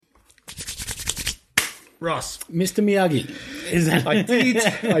Ross. Mr. Miyagi. Is that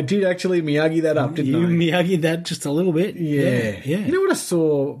I did actually Miyagi that up, didn't you I? Miyagi that just a little bit? Yeah. Yeah. You know what I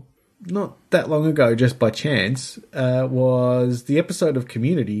saw not that long ago, just by chance, was the episode of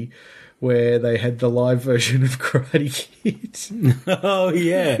Community where they had the live version of Karate Kid. Oh,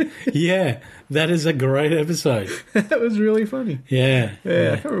 yeah. Yeah. That is a great episode. That was really funny. Yeah.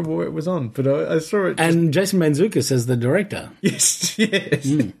 Yeah, I can't remember where it was on, but I saw it. And Jason Mantzoukas as the director. Yes.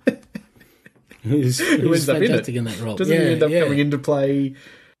 Who's Who ends up in fantastic it? in that role. Doesn't he end up coming into play?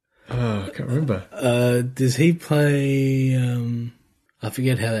 Oh, I can't remember. Does he play... I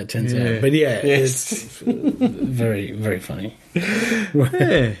forget how that turns out. But yeah, it's very, very funny.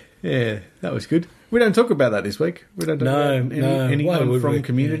 Yeah, that was good. We don't talk about that this week. We don't talk about anyone from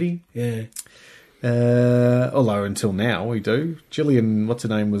Community. Yeah. Although until now we do. Gillian, what's her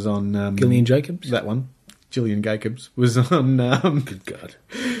name, was on... Gillian Jacobs? That one. Gillian Jacobs was on... Good God.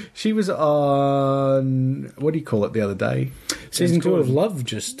 She was on... What do you call it the other day? Season 2 of Love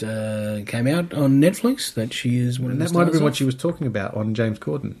just came out on Netflix. That she is one of the And that might have been what she was talking about on James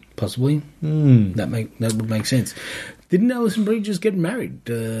Corden. Possibly. That would make sense. Didn't Alison Brie just get married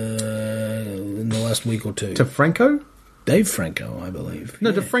in the last week or two? To Franco? Dave Franco, I believe.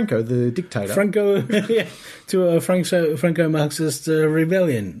 No, to Franco, the dictator. Franco, yeah, to a Franco-Marxist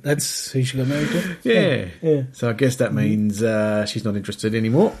rebellion. That's who she got married to? Yeah. So I guess that means she's not interested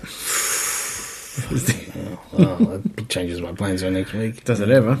anymore. Well, that changes my plans for next week. Does it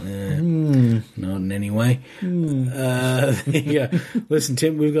ever? Not in any way. Yeah. Listen,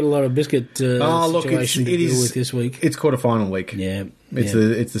 Tim, we've got a lot of biscuit situation to deal with this week. It's quarterfinal week. Yeah.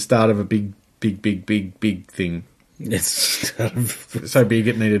 It's the start of a big thing. It's So big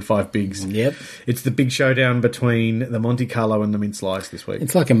it needed 5 bigs. Yep. It's the big showdown between the Monte Carlo and the Mint Slice this week.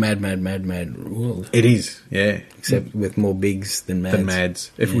 It's like a mad world. It is, yeah. Except with more bigs than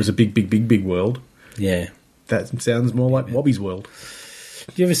mads. If it was a big world, Yeah. that sounds more like Wobby's world.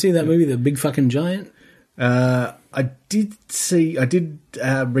 Did you ever see that movie, The Big Fucking Giant? I did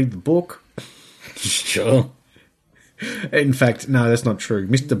read the book. Sure. In fact, no, that's not true.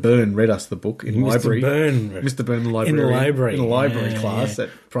 Mr. Byrne read us the book in library. Mr. Byrne, the library. In the library class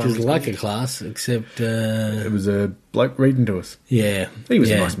at primary school. It was like a class, except... it was a bloke reading to us. Yeah. He was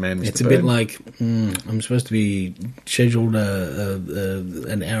a nice man, Mr. It's Byrne. a bit like, I'm supposed to be scheduled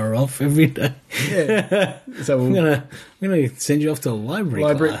an hour off every day. Yeah. So I'm gonna send you off to a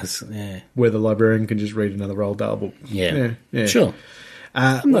library class. Yeah. Where the librarian can just read another Roald Dahl book. Yeah. Yeah. Sure.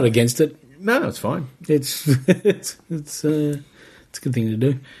 I'm not against it. No, it's fine. It's a good thing to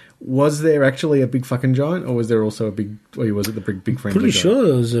do. Was there actually a big fucking giant, or was there also a big? Or was it the big friendly? Pretty giant? sure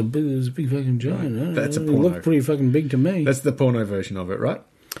there was a big fucking giant. Right. That's a It porno. looked pretty fucking big to me. That's the porno version of it, right?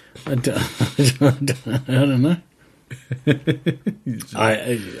 I don't know.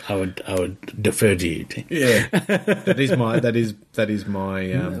 I would defer to you. Yeah, that is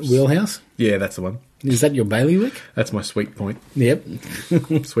my wheelhouse. Yeah, that's the one. Is that your bailiwick? That's my sweet point. Yep.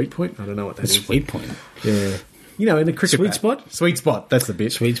 Sweet point? I don't know what that is. Sweet point. Yeah. You know, in a cricket Sweet bat. spot? Sweet spot, that's the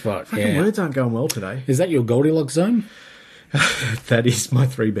bit. Sweet spot, Fucking words aren't going well today. Is that your Goldilocks zone? That is my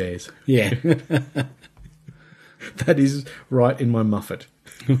 3 bears. Yeah. That is right in my muffet.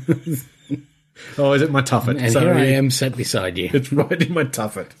 Oh, is it my tuffet? And Sorry. here I am sat beside you. It's right in my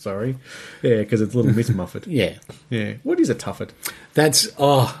tuffet, sorry. Yeah, because it's Little Miss Muffet. Yeah. Yeah. What is a tuffet? That's,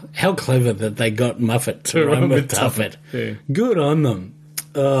 how clever that they got Muffet to rhyme with Tuffet. Yeah. Good on them.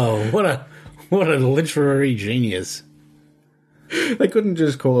 Oh, what a literary genius. They couldn't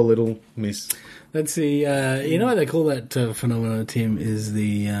just call a Little Miss. That's the, you know what they call that phenomenon, Tim, is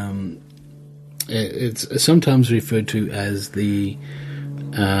the, it's sometimes referred to as the,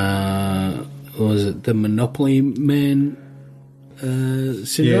 what was it, the Monopoly Man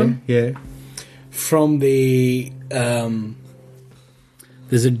syndrome? Yeah. From the,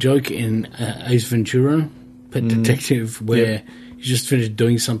 there's a joke in Ace Ventura, Pet Detective, where he's just finished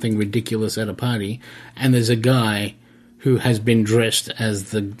doing something ridiculous at a party, and there's a guy who has been dressed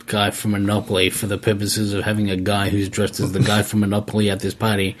as the guy from Monopoly for the purposes of having a guy who's dressed as the guy from Monopoly at this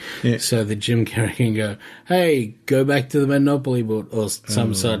party. Yeah. So that Jim Carrey can go, hey, go back to the Monopoly board, or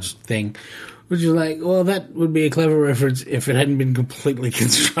some such thing. Which is like, well, that would be a clever reference if it hadn't been completely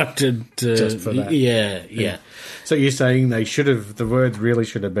constructed just for that. Yeah. So you're saying the words really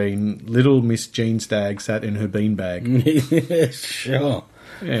should have been Little Miss Jean Stagg sat in her beanbag. Sure.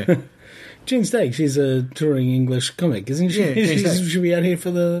 Yeah. Jean Stagg, she's a touring English comic, isn't she? Yeah, she'll be out here for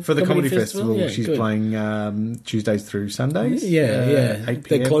the comedy festival. Yeah, she's good. playing Tuesdays through Sundays. Yeah. 8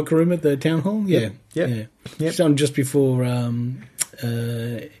 The PM. cloakroom at the town hall. Yep. She's on just before Eddie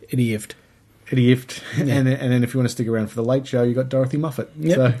Ift. Eddie Ift. And then if you want to stick around for the late show, you got Dorothy Muffet.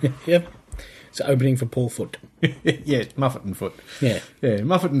 Yep. So, Yep. It's opening for Paul Foot. Yeah, Muffet and Foot. Yeah. Yeah,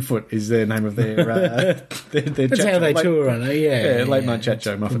 Muffet and Foot is the name of their their That's chat how show. they tour on it, yeah. Late night chat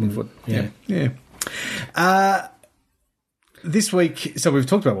show, Muffet and Foot. Yeah. Yeah. This week, so we've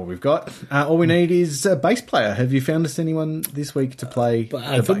talked about what we've got. All we need is a bass player. Have you found us anyone this week to play But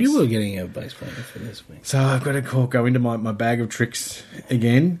I the thought bass? you were getting a bass player for this week. So I've got to go into my bag of tricks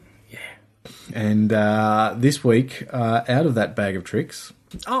again. Yeah. And this week, out of that bag of tricks...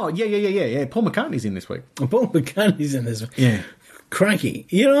 Oh, yeah. Paul McCartney's in this week. Paul McCartney's in this one. Yeah. Crikey.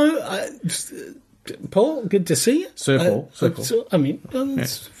 You know, Paul, good to see you. Sir Paul. I mean,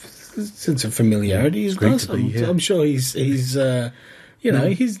 it's a familiarity. He's great nice. to be here. I'm sure he's he's not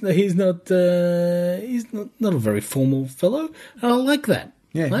a very formal fellow. And I like that.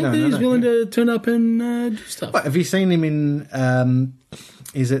 Yeah, I like no, that no, he's no, willing to turn up and do stuff. But have you seen him in...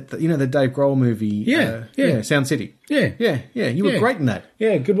 is it, the Dave Grohl movie? Yeah. Sound City. Yeah. Yeah. You were great in that.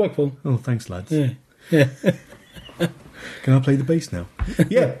 Yeah, good work, Paul. Oh, thanks, lads. Yeah. Can I play the bass now?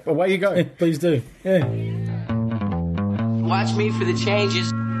 Yeah, away you go. Please do. Yeah. Watch me for the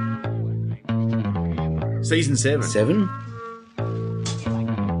changes. Season 7. 7.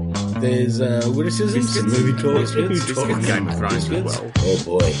 There's witticisms and movie talks. Game of Thrones as well. Oh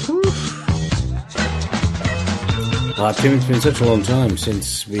boy. Tim, it's been such a long time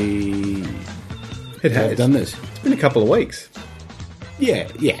since we It have has done this. It's been a couple of weeks. Yeah.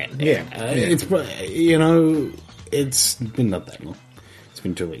 It's been not that long. It's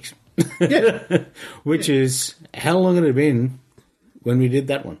been 2 weeks. Yeah, Which is how long had it been when we did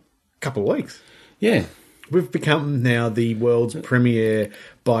that one? couple of weeks. Yeah. We've become now the world's premier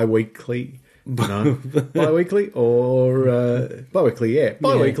bi-weekly... No, bi-weekly or... bi-weekly, yeah.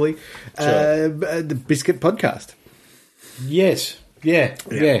 Bi-weekly. The Biscuit Podcast. Yes. Yeah.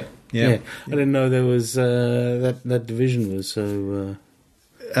 Yeah. I didn't know there was that division was so.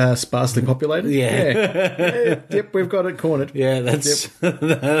 Sparsely populated. Yeah. Yep, we've got it cornered. Yeah, that's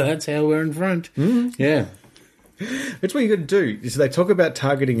that's how we're in front. Yeah. That's what you got to do. Is they talk about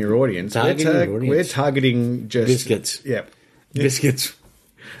targeting your audience. Targeting your audience. We're targeting just... Biscuits. Yeah. Biscuits.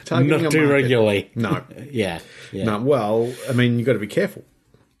 Targeting Not a too market. regularly. No. Yeah. No, well, I mean, you got to be careful.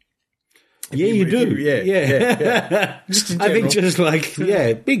 Yeah, you do. Yeah. Just in I think general.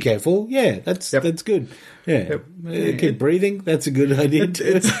 just be careful. Yeah, that's good. Yeah. Keep breathing. That's a good idea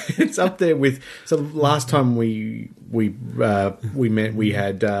too. it's up there with... So last time we met, we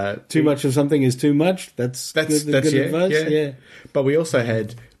had... Too much of something is too much. That's good advice. Yeah. But we also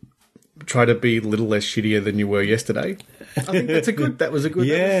had... Try to be a little less shittier than you were yesterday. I think that's a good... That was a good...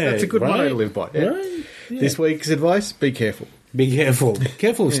 that's a good motto to live by. Yeah. Right. Yeah. This week's advice, be careful. Be careful.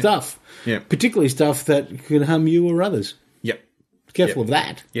 Careful of stuff. Yeah. Particularly stuff that could harm you or others. Yep. Careful of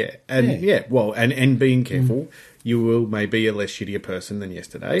that. Yeah. And and being careful, you will maybe a less shittier person than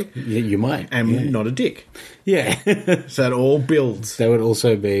yesterday. Yeah, you might. And not a dick. Yeah. So it all builds. That would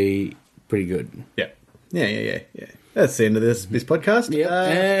also be pretty good. Yeah. Yeah. That's the end of this podcast. Yeah.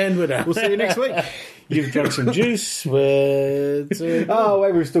 And we're done. We'll see you next week. You've drunk some juice. Oh,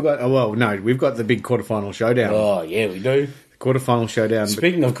 wait, we've still got... Oh, well, no, we've got the big quarterfinal showdown. Oh, yeah, we do. Quarterfinal showdown.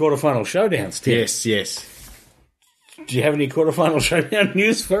 Speaking of quarterfinal showdowns, Tim, Yes. do you have any quarterfinal showdown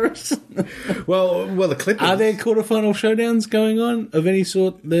news for us? Well, the Clippers... Are there quarterfinal showdowns going on of any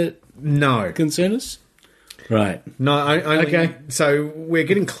sort that No. concern us? Right. No, only, Okay. So we're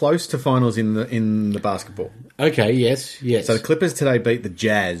getting close to finals in the basketball. Okay, yes. So the Clippers today beat the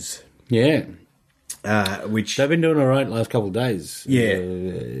Jazz, Yeah. which... They've been doing all right the last couple of days. Yeah.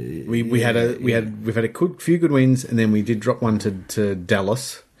 We've had a few good wins, and then we did drop one to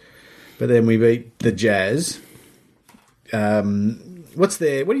Dallas, but then we beat the Jazz. What do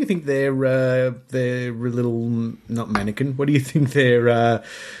you think their little, not mannequin? What do you think their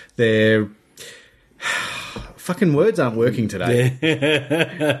fucking words aren't working today?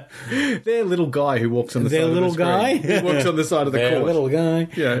 Their little guy who walks on the side of the screen. Who walks on the side of the Their court. little guy.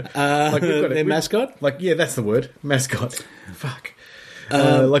 Yeah. Their mascot? That's the word. Mascot. Fuck.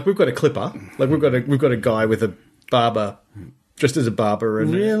 We've got a clipper. We've got a guy with a barber, dressed as a barber,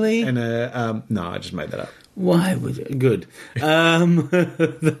 and Really? No, I just made that up. Why would you? Good. I hope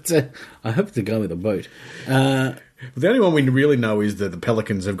it's the guy with a boat. The only one we really know is that the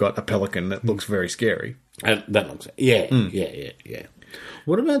Pelicans have got a pelican that looks very scary. That looks... Yeah.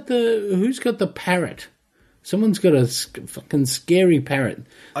 What about who's got the parrot? Someone's got a fucking scary parrot.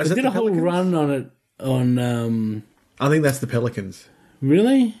 Oh, They is that did the a whole Pelicans? run on it on... I think that's the Pelicans.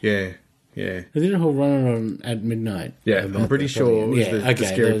 Really? Yeah. They did a whole run on at midnight. Yeah, I'm about pretty the sure it was pelican. the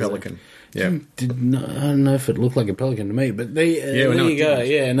scary there was pelican. Yeah. I don't know if it looked like a pelican to me, but there no, you it go.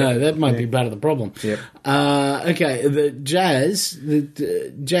 didn't. Yeah, no, that might be part of the problem. Yep. Okay, the Jazz,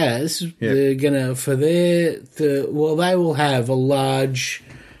 they're gonna they will have a large,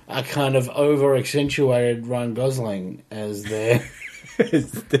 a kind of over accentuated Ryan Gosling as their.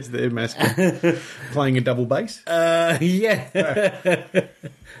 There's their mascot playing a double bass. Yeah,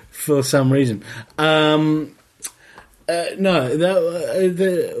 for some reason.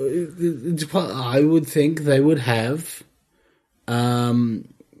 I would think they would have,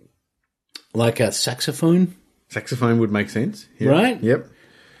 like a saxophone, Saxophone would make sense, yeah. Right? Yep.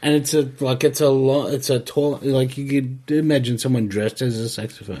 and it's a tall, like you could imagine someone dressed as a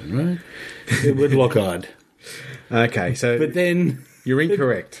saxophone, right? It would look odd, Okay, so but then you're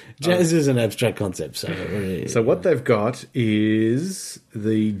incorrect. jazz is an abstract concept, so So what they've got is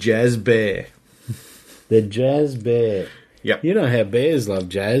the Jazz Bear. the Jazz Bear. Yep. You know how bears love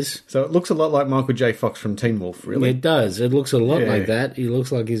jazz. So it looks a lot like Michael J. Fox from Teen Wolf, really. It does. It looks a lot Yeah. like that. He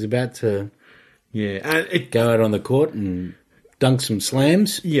looks like he's about to Yeah, and go out on the court and dunk some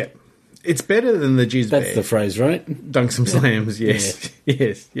slams. yeah, it's better than the Jizz That's Bear. the phrase, right? Dunk some slams, yes,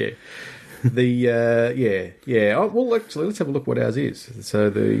 yes, yeah. Oh, well, actually, let's have a look what ours is. So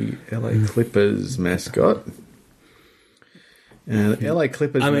the LA Clippers mascot. The LA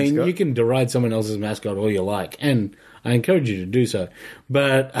Clippers I mean, mascot. you can deride someone else's mascot all you like, and I encourage you to do so.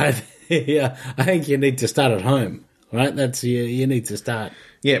 But I think you need to start at home, right? That's you need to start.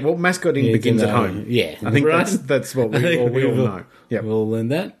 Yeah, well, mascotting You begins can, at home. yeah, I think right? that's what we all know. Yeah. We'll learn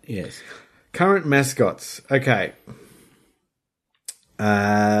that, yes. Current mascots. Okay.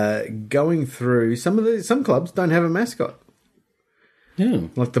 Going through some clubs don't have a mascot, Yeah.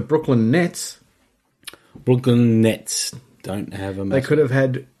 like the Brooklyn Nets. Brooklyn Nets don't have a They mascot. could have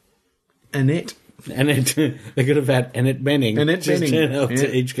had Annette. They could have had Annette Benning. Annette just Benning, turn up yeah.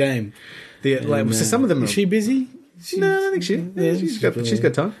 to each game. So some of them. Is she busy? No, I don't think she's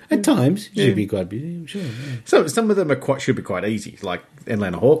got time. At times, Yeah. she'd be quite busy, I'm sure. Yeah. So some of them should be quite easy, like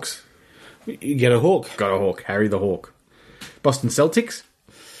Atlanta Hawks. You get a hawk. Got a Hawk, Harry the Hawk. Boston Celtics.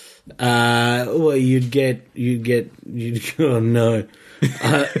 Well, you'd get. Oh no,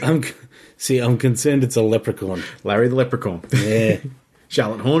 I'm concerned. It's a leprechaun. Larry the Leprechaun. Yeah.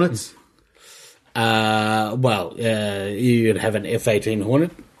 Charlotte Hornets. You'd have an F-18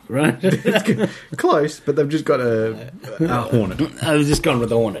 Hornet, right? Close, but they've just got a Hornet. I was just gone with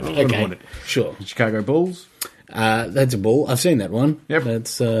the Hornet. Okay, Hornet. sure. Chicago Bulls. That's a bull. I've seen that one. Yep.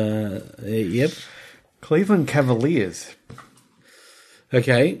 That's yep. Cleveland Cavaliers.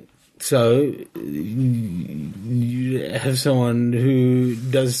 Okay, so you have someone who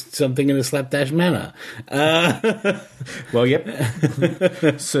does something in a slapdash manner. Well, yep.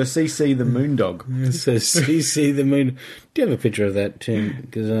 Sir CC the Moondog. So CC the Moon. Do you have a picture of that, Tim?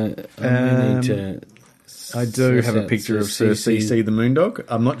 Because I need to. I do have a picture of Sir CC the Moondog.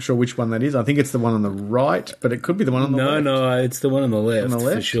 I'm not sure which one that is. I think it's the one on the right, but it could be the one on the left. No, it's the one on the left, On the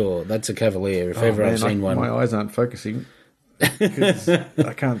left? for sure. That's a Cavalier, if Oh, ever man, I've seen one. My eyes aren't focusing. 'Cause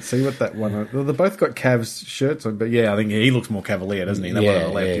I can't see what that one. Well, they both got Cavs shirts on, but yeah, I think he looks more Cavalier, doesn't he? That one on the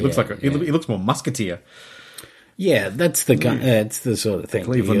left. Yeah, He looks yeah, he looks more musketeer. Yeah, that's the it's the sort of thing.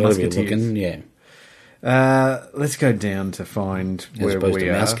 Cleveland you ought to be Musketeers. looking, yeah. Let's go down to find As where opposed we to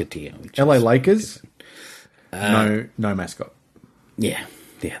are. Musketeer. which LA is- Lakers. No mascot. Yeah,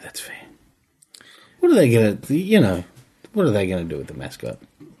 that's fair. What are they going to, what are they going to do with the mascot?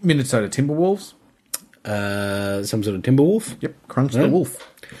 Minnesota Timberwolves. Some sort of timber wolf? Yep, Crunch the Yeah. Wolf.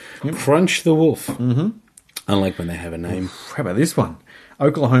 Crunch the wolf. Mm-hmm. I like when they have a name. How about this one?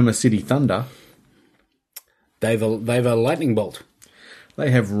 Oklahoma City Thunder. They've a lightning bolt.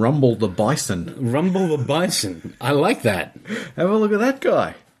 They have Rumble the Bison. Rumble the bison. I like that. Have a look at that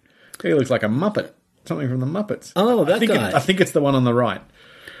guy. He looks like a Muppet. Something from the Muppets. Oh, that I think guy. I think it's the one on the right.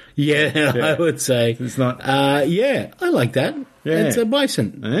 Yeah, I would say. It's not. Yeah, I like that. Yeah. It's a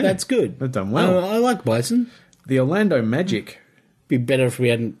bison. Yeah. That's good. They've done well. I like bison. The Orlando Magic. Be better if we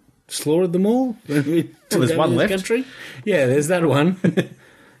hadn't slaughtered them all. there's one left. Country. Yeah, there's that one.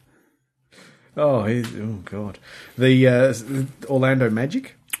 Oh God. The Orlando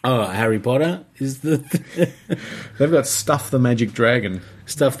Magic. Oh, Harry Potter is the They've got Stuff the Magic Dragon.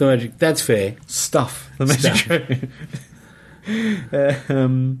 Stuff the magic. That's fair. Stuff the Magic Stuff. Dragon.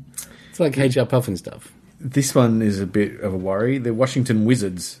 It's like HR Puffin stuff. This one is a bit of a worry. The Washington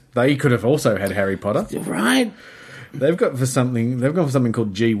Wizards. They could have also had Harry Potter. Right? They've gone for something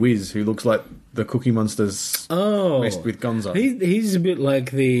called Gee Whiz, who looks like the Cookie Monster's Oh. mixed with Gonzo. He's a bit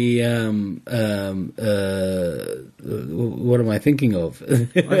like the what am I thinking of?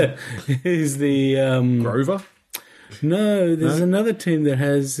 He's the Grover. No, there's another team that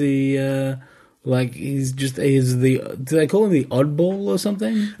has the he's the do they call him the oddball or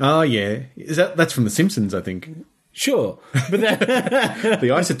something? Oh yeah, that's from The Simpsons, I think. Sure, but that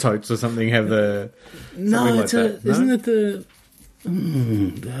The Isotopes or something have the isn't it the I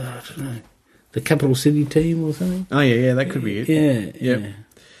don't know, the Capital City team or something? Oh yeah, that could be it. Yeah.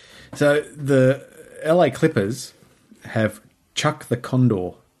 So the LA Clippers have Chuck the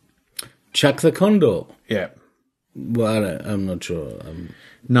Condor. Chuck the Condor. Yeah. Well, I'm not sure.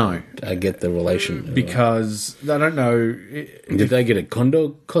 No, I get the relation because I don't know. Did they get a Condor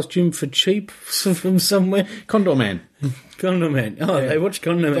costume for cheap from somewhere? Condor Man. Condor Man. Oh, Yeah. They watched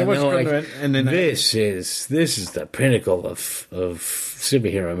Condor Man. They watched were Condor Man, and then this is the pinnacle of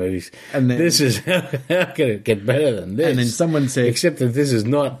superhero movies. And then- this is how can it get better than this? And then someone said, except that this is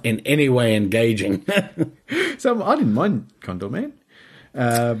not in any way engaging. I didn't mind Condor Man.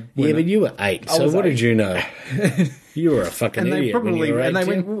 Yeah, but you were 8, so was what 8. did you know? You were a fucking And they idiot. when you were 18.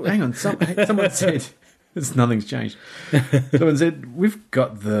 went, well, hang on, someone said, nothing's changed. Someone said, we've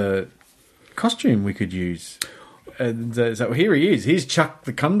got the costume we could use. And so here he is. Here's Chuck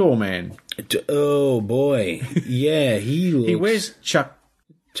the Condor Man. Oh boy, yeah, he looks. He wears Chuck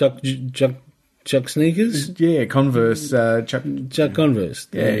sneakers. Yeah, Converse, Chuck. Chuck Converse.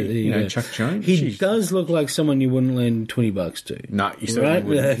 Yeah, There you go. Chuck Jones. He Jeez. does look like someone you wouldn't lend $20 to. No, you certainly Right?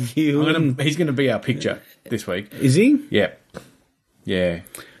 wouldn't. You wouldn't. He's going to be our picture this week. Is he? Yeah. Yeah.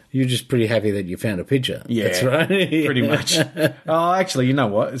 You're just pretty happy that you found a picture. Yeah. That's right. Pretty much. Oh, actually, you know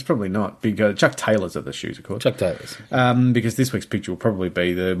what? It's probably not, because Chuck Taylor's are the shoes, of course. Chuck Taylor's. Because this week's picture will probably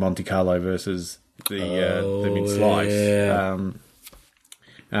be the Monte Carlo versus the mid-slice. yeah.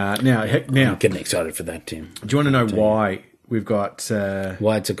 Now, I'm getting excited for that, Tim. do you want to know why we've got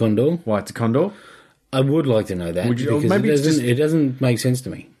Why it's a condor? why it's a condor? I would like to know that. Would you- because maybe it's it doesn't make sense to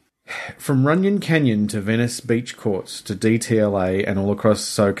me. From Runyon Canyon to Venice Beach Courts to DTLA and all across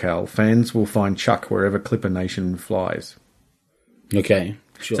SoCal, fans will find Chuck wherever Clipper Nation flies. Okay,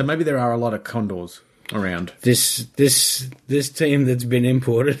 sure. So maybe there are a lot of condors around. This team that's been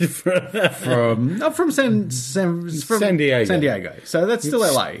imported From San Diego. San Diego. So that's still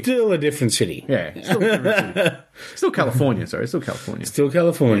LA. Still a different city. Yeah. Still California, sorry. Still California. Still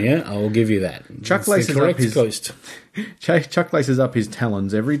California. I will give you that. Chuck It's the laces up correct his- coast. Chuck laces up his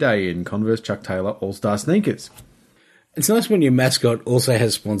talons every day in Converse Chuck Taylor All-Star sneakers. It's nice when your mascot also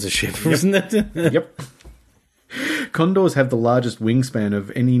has sponsorship, isn't it? Yep. Condors have the largest wingspan of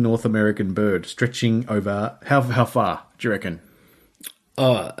any North American bird, stretching over how far do you reckon?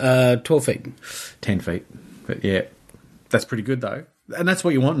 12 feet. 10 feet. But yeah, that's pretty good though. And that's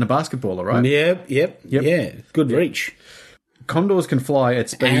what you want in a basketballer, right? Yep. Yeah, good reach. Condors can fly at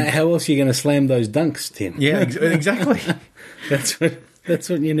speed. How else are you going to slam those dunks, Tim? Yeah, exactly. That's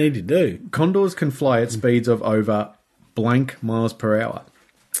what you need to do. Condors can fly at speeds of over blank miles per hour.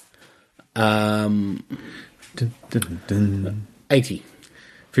 80.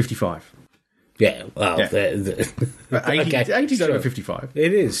 55. Yeah, well, Yeah. 80, Okay, 80's sure. over 55.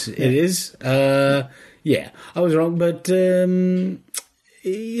 It is. It is. Yeah, I was wrong, but that's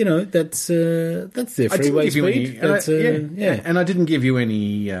their I didn't freeway give you any, speed. That's, and I didn't give you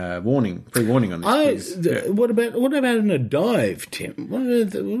any pre-warning on this. What about in a dive, Tim? What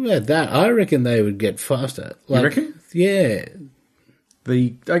about that? I reckon they would get faster. You reckon? Yeah.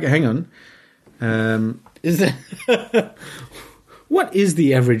 Okay, hang on. Is that what is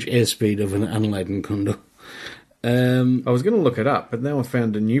the average airspeed of an unladen condor? I was going to look it up, but now I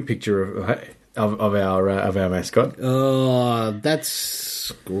found a new picture of our mascot. Oh,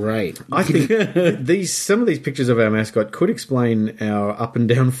 that's great. I think some of these pictures of our mascot could explain our up and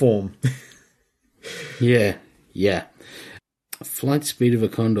down form. Yeah. Flight speed of a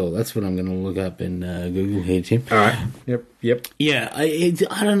condor. That's what I'm going to look up in Google here, Tim. All right. Yep. Yeah, I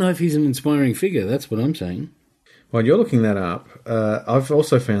don't know if he's an inspiring figure. That's what I'm saying. While you're looking that up, I've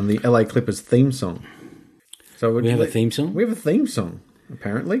also found the LA Clippers theme song. So We have a theme song? We have a theme song,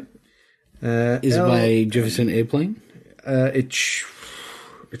 apparently. Is it by Jefferson Airplane? It should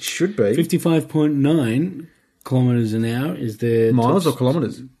be 55.9 kilometers an hour is their miles or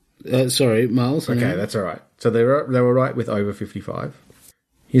kilometers. Sorry, miles. Okay, that's all right. So they were right with over 55.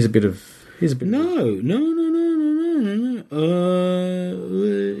 Here's a bit. No.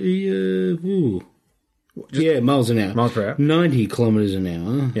 Miles an hour. Miles per hour. 90 kilometers an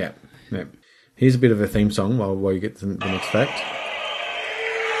hour. Yeah. Here's a bit of a theme song while you get to the next fact.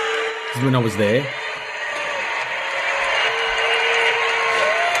 This is when I was there.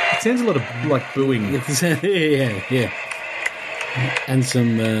 It sounds a lot of like booing. Yeah. And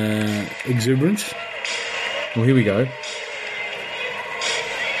some exuberance. Well, here we go.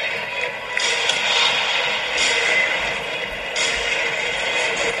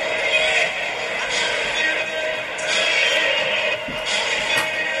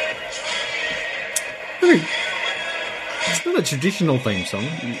 traditional theme song.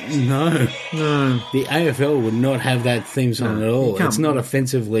 No. No. The AFL would not have that theme song at all. It's not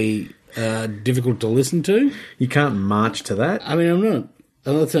offensively difficult to listen to. You can't march to that. I mean, I'm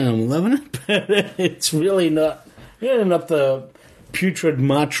not saying I'm loving it, but it's really not the putrid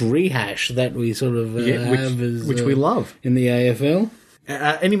march rehash that we sort of which we love in the AFL.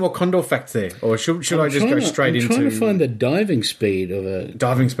 Any more Condor facts there, or should I just go straight into trying to find the diving speed of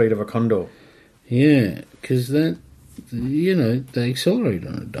a Condor? Yeah, because that, they accelerate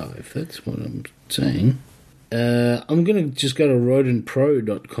on a dive. That's what I'm saying. I'm going to just go to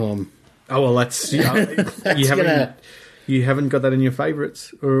rodentpro.com. Oh, well, that's you haven't got that in your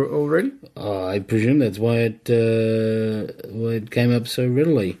favourites already? Oh, I presume that's why it came up so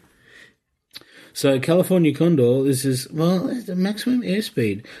readily. So, California Condor, this is, the maximum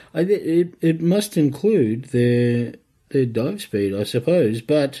airspeed. It must include their dive speed, I suppose.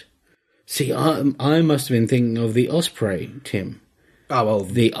 But, see, I must have been thinking of the Osprey, Tim. Oh, well.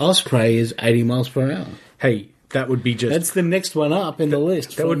 The Osprey is 80 miles per hour. Hey, that would be just... That's the next one up in the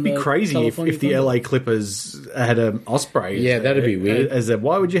list. That would be crazy if the LA Clippers had an Osprey. Yeah, that'd be weird.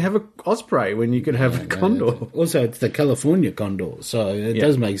 Why would you have an Osprey when you could have a Condor? Also, it's the California Condor, so it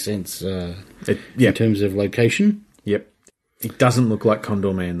does make sense in terms of location. Yep. It doesn't look like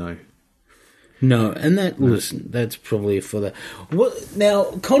Condor Man, though. No, and listen, that's probably for the... Now,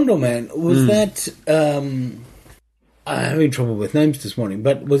 Condor Man, was that... I'm having trouble with names this morning,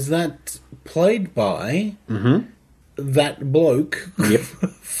 but was that played by that bloke? Yep.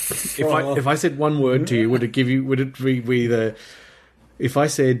 If I said one word to you, would it be the... If I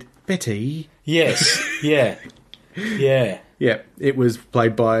said Betty... Yes, yeah. Yeah, it was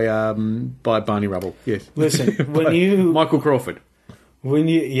played by Barney Rubble, yes. Listen, when you... Michael Crawford.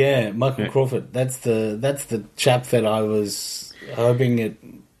 Michael Crawford. That's the chap that I was hoping it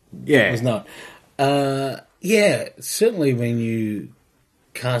was not. Certainly when you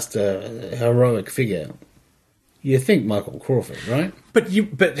cast a heroic figure, you think Michael Crawford, right? But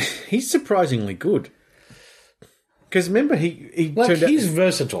he's surprisingly good. Because remember, he turned he's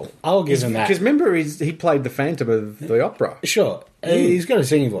versatile. I'll give him that. Because remember, he played the Phantom of the Opera. Sure, he's got a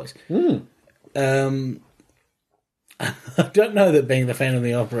singing voice. I don't know that being the Phantom of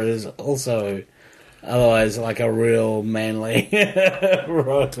the Opera is also otherwise like a real manly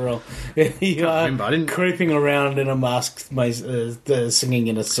role. You are creeping around in a mask, singing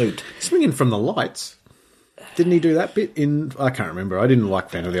in a suit, swinging from the lights. Didn't he do that bit in? I can't remember. I didn't like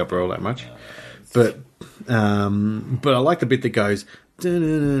Phantom of the Opera all that much, but I like the bit that goes.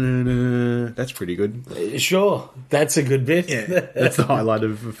 That's pretty good. Sure, that's a good bit. Yeah, that's the highlight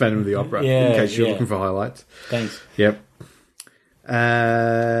of Phantom of the Opera. In case you're looking for highlights. Thanks. Yep. Do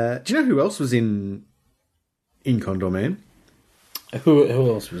you know who else was in Condor Man? Who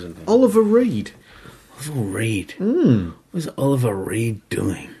else was in there? Oliver Reed. Oliver Reed. What was Oliver Reed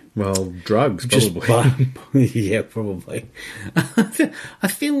doing? Well, drugs, probably. Yeah, probably. I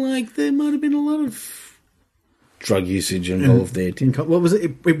feel like there might have been a lot of drug usage involved there. What was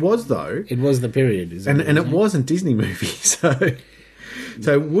it? It was, though. It was the period, isn't it? And it wasn't Disney movies.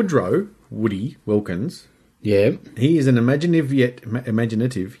 So Woody Wilkins. Yeah. He is an imaginative yet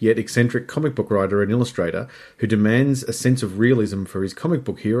eccentric comic book writer and illustrator who demands a sense of realism for his comic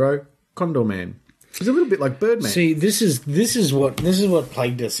book hero, Condor Man. He's a little bit like Birdman. See, this is what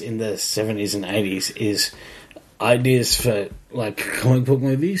plagued us in the 70s and 80s is ideas for like comic book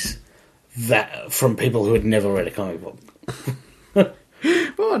movies that from people who had never read a comic book. Well,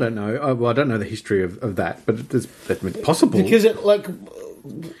 I don't know. I don't know the history of that, but that's possible. Because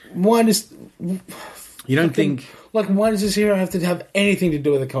why does you don't think why does this hero have to have anything to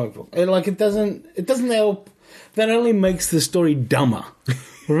do with a comic book? It doesn't help. That only makes the story dumber,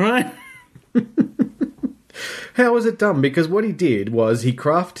 right? How is it dumb? Because what he did was he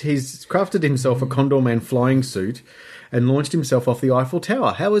crafted himself a Condor Man flying suit and launched himself off the Eiffel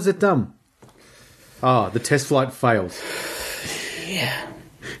Tower. How is it dumb? The test flight fails. Yeah.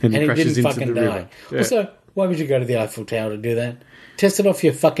 And he crashes didn't into fucking the die. river. Yeah. Also, why would you go to the Eiffel Tower to do that? Test it off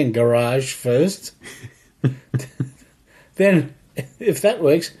your fucking garage first. Then, if that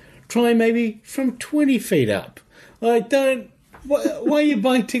works, try maybe from 20 feet up. Why are you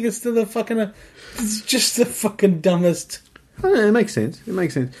buying tickets to the fucking... It's just the fucking dumbest... It makes sense.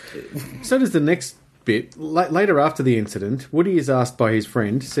 So does the next bit. Later after the incident, Woody is asked by his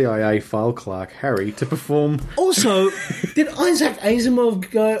friend, CIA file clerk Harry, to perform... Also, did Isaac Asimov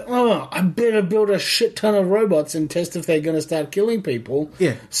go, I better build a shit ton of robots and test if they're going to start killing people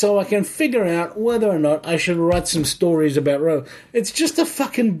so I can figure out whether or not I should write some stories about robots. It's just a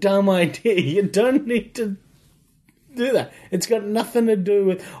fucking dumb idea. You don't need to... do that. It's got nothing to do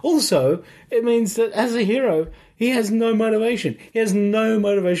with... Also, it means that as a hero, he has no motivation. He has no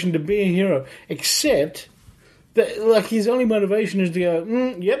motivation to be a hero, except that, like, his only motivation is to go,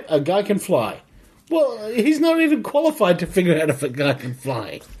 yep, a guy can fly. Well, he's not even qualified to figure out if a guy can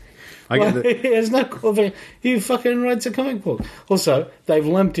fly. He has no qualification. He fucking writes a comic book. Also, they've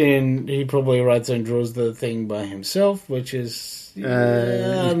lumped in, he probably writes and draws the thing by himself, which is...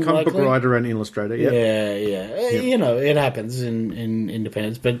 comic book writer and illustrator, Yeah. You know, it happens in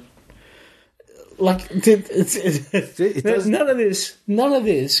independence, but like it does. None of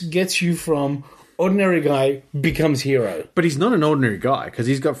this gets you from ordinary guy becomes hero. But he's not an ordinary guy because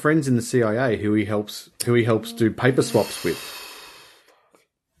he's got friends in the CIA who he helps do paper swaps with.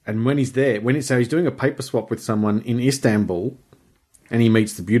 And when he's there, so he's doing a paper swap with someone in Istanbul, and he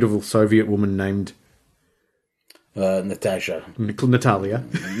meets the beautiful Soviet woman named Natalia.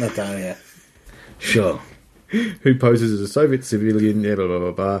 Sure. Who poses as a Soviet civilian, blah,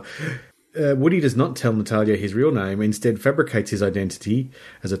 blah, blah, blah. Woody does not tell Natalia his real name, instead fabricates his identity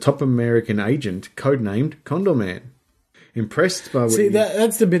as a top American agent, codenamed Condor Man. Impressed by Woody... See,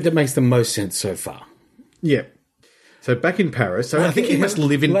 that's the bit that makes the most sense so far. Yeah. So back in Paris, so I think he must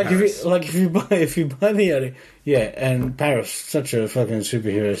live in Paris. If you buy the idea, yeah, and Paris, such a fucking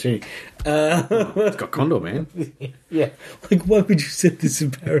superhero city. It's got Condor Man. Yeah, like why would you set this in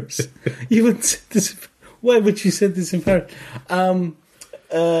Paris? You would set this. Why would you set this in Paris? What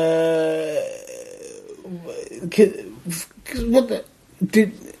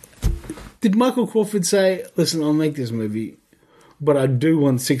the, did Michael Crawford say? Listen, I'll make this movie. But I do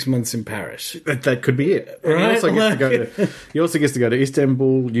want 6 months in Paris. That could be it. Right? He also gets to go to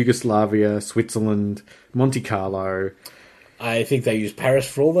Istanbul, Yugoslavia, Switzerland, Monte Carlo. I think they use Paris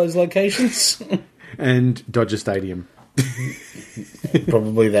for all those locations. And Dodger Stadium.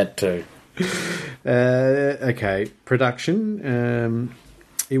 Probably that too. Okay, production.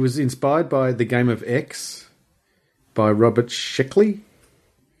 It was inspired by The Game of X by Robert Sheckley.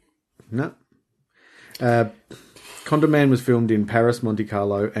 No. Condor Man was filmed in Paris, Monte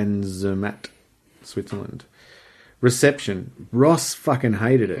Carlo, and Zermatt, Switzerland. Reception. Ross fucking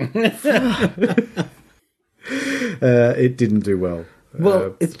hated it. It didn't do well.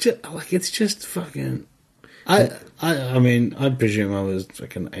 Well, it's just fucking... I mean, I presume I was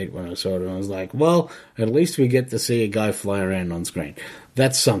fucking 8 when I saw it, and I was like, well, at least we get to see a guy fly around on screen.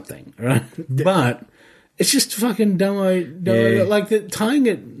 That's something, right? But it's just fucking dumb. Yeah. Like, tying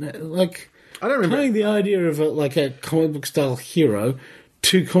it, like... I don't remember. Tying the idea of a comic book style hero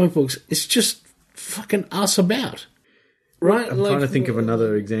to comic books is just fucking ass about, right? I'm trying to think of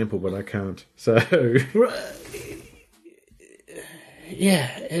another example, but I can't. So,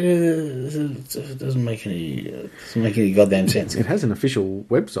 yeah, it doesn't make any goddamn sense. It has an official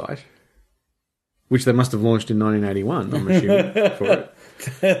website, which they must have launched in 1981. I'm assuming for it.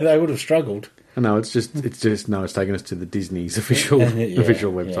 They would have struggled. No, it's taken us to the Disney's official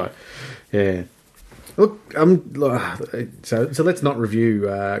website. Yeah. Look, so let's not review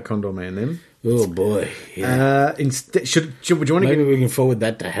Condor Man then. Oh boy. Yeah. Instead, should you want to? Maybe we can forward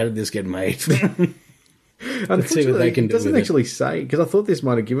that to how did this get made? Let's see what they can do. It doesn't actually say, because I thought this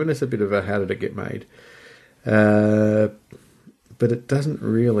might have given us a bit of a how did it get made, but it doesn't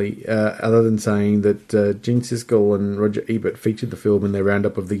really. Other than saying that Gene Siskel and Roger Ebert featured the film in their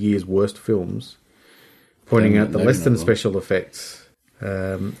roundup of the year's worst films, pointing out the less than special effects.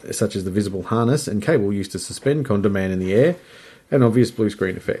 Such as the visible harness and cable used to suspend Condor Man in the air, an obvious blue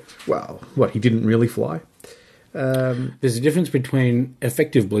screen effect. Wow, what, he didn't really fly? There's a difference between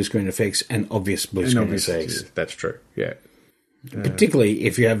effective blue screen effects and obvious blue screen effects. That's true, yeah. Particularly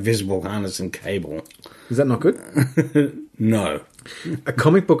if you have visible harness and cable. Is that not good? No. A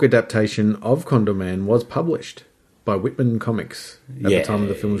comic book adaptation of Condor Man was published by Whitman Comics at the time of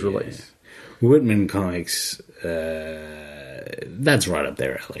the film's release. Whitman Comics... that's right up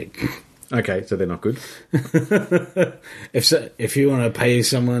their alley. Okay, so they're not good. If you want to pay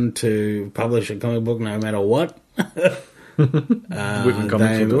someone to publish a comic book, no matter what, Whitman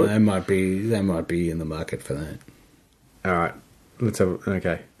Comics will do it. They might be in the market for that. All right, let's have.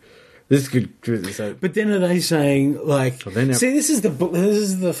 Okay, this is good. So, but then are they saying like? See, this is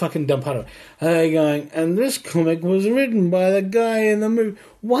the fucking dumb part of it. They're going, and this comic was written by the guy in the movie.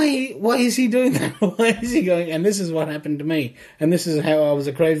 Why is he doing that? Why is he going, and this is what happened to me, and this is how I was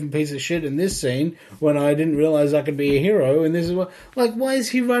a craven piece of shit in this scene when I didn't realize I could be a hero, and this is what, like, why is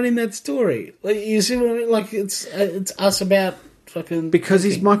he writing that story? Like, you see what I mean? Like, it's us about fucking... Because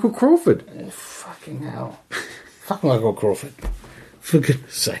he's Michael Crawford. Oh, fucking hell. Fuck Michael Crawford. For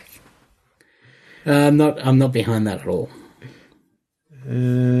goodness sake. I'm not behind that at all.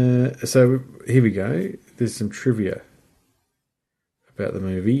 So, here we go. there's some trivia about the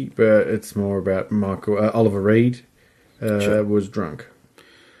movie, but it's more about Oliver Reed was drunk.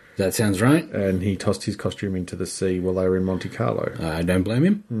 That sounds right. And he tossed his costume into the sea while they were in Monte Carlo. I don't blame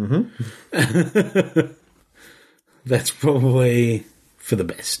him. Mm-hmm. That's probably for the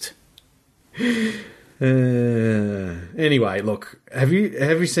best. Anyway, look, have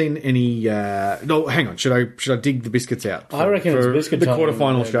you seen any? No, hang on. Should I dig the biscuits out? I reckon it's biscuit the time.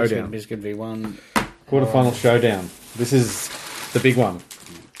 quarterfinal showdown. Biscuit V1. Quarterfinal showdown. This is the big one.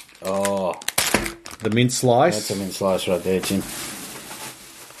 Oh, the mint slice. That's a mint slice right there, Tim.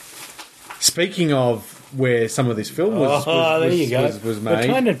 Speaking of where some of this film was made, we're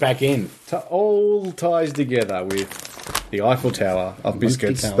tying it back in. All ties together with the Eiffel Tower of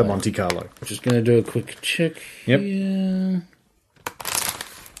biscuits, the Monte Carlo. Just going to do a quick check. Yep. Here.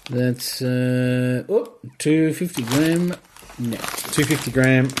 That's 250 gram net. 250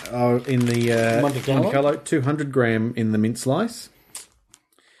 gram in the Monte Carlo. 200 gram in the mint slice.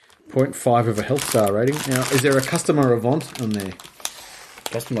 0.5 of a health star rating. Now, is there a customer avant on there?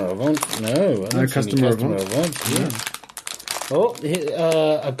 Customer avant? No. No customer avant. Yeah. Oh,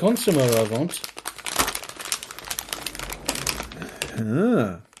 a consumer avant.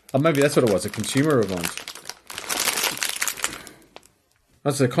 Oh, maybe that's what it was, a consumer avant.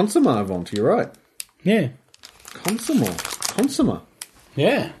 That's a consumer avant, you're right. Yeah. Consumer.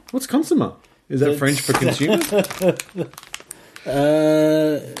 Yeah. What's consumer? Is that French for consumer?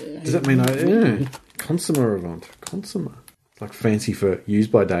 Does that mean consumer avant? Consumer. It's like fancy for use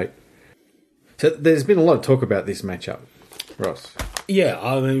by date. So there's been a lot of talk about this matchup, Ross. Yeah,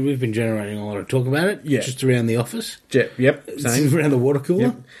 I mean, we've been generating a lot of talk about it. Yeah. Just around the office. Yep, same. Around the water cooler.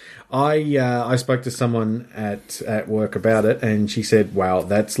 Yep. I spoke to someone at work about it, and she said, "Wow,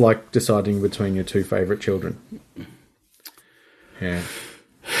 that's like deciding between your two favourite children." Yeah.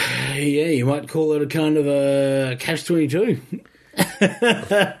 Yeah, you might call it a kind of a catch-22.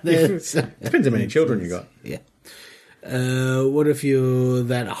 Depends how many children you got. Yeah. What if you're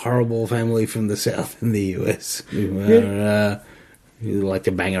that horrible family from the South in the US who like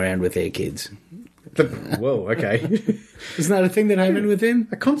to bang around with their kids? Whoa, okay. Isn't that a thing that happened with him?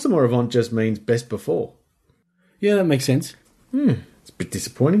 A consumer avant just means best before. Yeah, that makes sense. It's a bit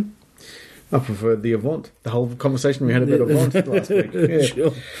disappointing. I preferred the avant. The whole conversation we had about avant last week. Yeah.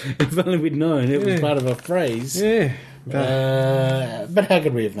 Sure. If only we'd known it was part of a phrase. Yeah. But how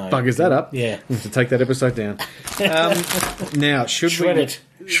could we have known? Buggers that up. Yeah. We have to take that episode down. Now, Shred it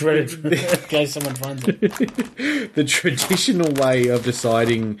in case someone finds it. The traditional way of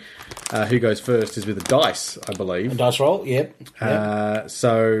deciding who goes first is with a dice, I believe. A dice roll, yep.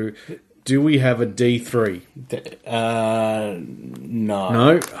 So, do we have a D3? No.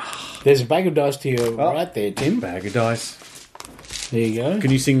 No? There's a bag of dice to your right there, Tim. Bag of dice. There you go.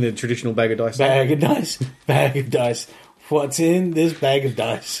 Can you sing the traditional bag of dice? Bag of dice. Bag of dice. What's in this bag of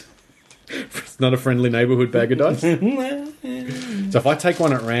dice? It's not a friendly neighbourhood bag of dice. So if I take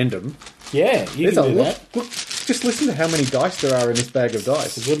one at random... Yeah, you can do that. Look, just listen to how many dice there are in this bag of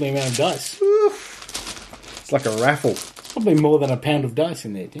dice. It's a goodly amount of dice. Oof. It's like a raffle. Probably more than a pound of dice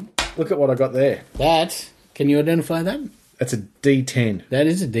in there, Tim. Look at what I got there. Can you identify that? That's a D10. That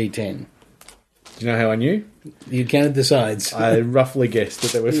is a D10. Do you know how I knew? You counted the sides. I roughly guessed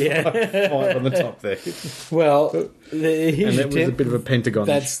that there was five on the top there. Well, and that was a bit of a pentagon.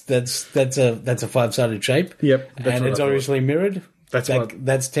 That's a 5-sided shape. Yep, and it's obviously mirrored.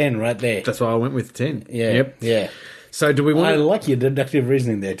 That's 10 right there. That's why I went with 10. Yeah. Yep. Yeah. So do we want? I like your deductive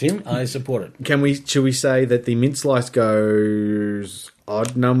reasoning there, Tim. I support it. Should we say that the mint slice goes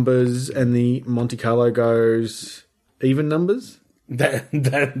odd numbers and the Monte Carlo goes even numbers?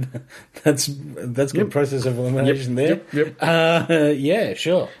 That's good process of elimination there. Yep. Yeah,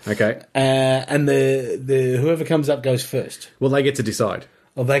 sure. Okay. And the whoever comes up goes first. Well, they get to decide.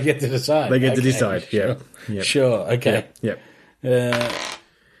 Oh, they get to decide. They get to decide. Sure. Yeah. Yep. Sure. Okay. Yep.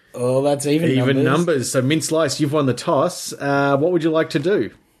 That's even numbers. So mint slice, you've won the toss. What would you like to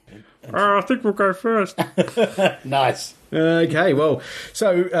do? I think we'll go first. Nice. Okay, well,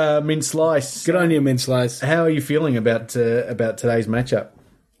 so mint slice. Good on you, mint slice. How are you feeling about today's matchup?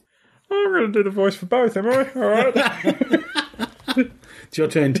 I'm going to do the voice for both, am I? All right. It's your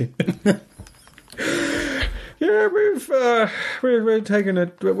turn, Tim. Yeah, we've taken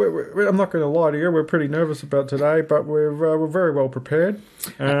it. I'm not going to lie to you. We're pretty nervous about today, but we're very well prepared.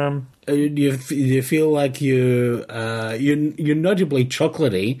 Do you feel like you're notably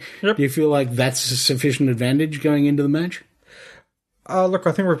chocolatey? Yep. Do you feel like that's a sufficient advantage going into the match? Look,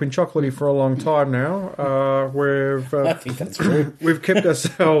 I think we've been chocolatey for a long time now. I think that's true. We've kept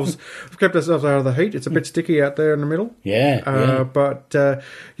ourselves out of the heat. It's a bit sticky out there in the middle. Yeah. But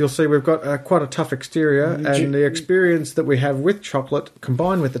you'll see we've got quite a tough exterior, and the experience that we have with chocolate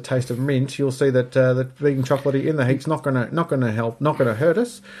combined with the taste of mint, you'll see that being chocolatey in the heat's not going to help, not going to hurt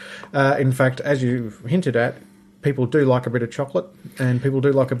us. In fact, as you hinted at, people do like a bit of chocolate, and people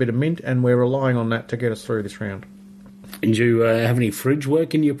do like a bit of mint, and we're relying on that to get us through this round. Did you have any fridge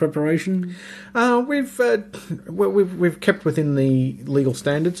work in your preparation? We've kept within the legal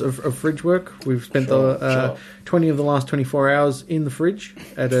standards of fridge work. We've spent 20 of the last 24 hours in the fridge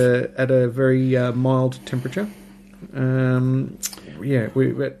at a very mild temperature. We've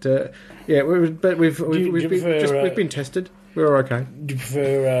been tested. We're okay. Do you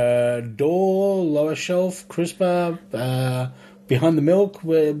prefer door, lower shelf, crisper, behind the milk,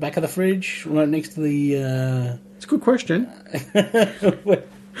 back of the fridge, right next to the? It's a good question.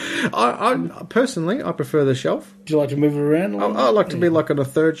 I personally, I prefer the shelf. Do you like to move it around? I like to be like on a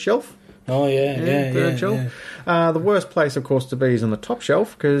third shelf. Oh yeah, third shelf. Yeah. The worst place, of course, to be is on the top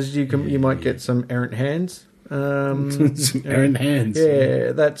shelf because you might get some errant hands. Some errant hands.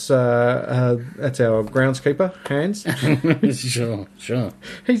 Yeah, that's our groundskeeper, Hans. Sure.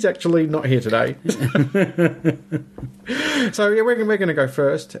 He's actually not here today. So yeah, we're going to go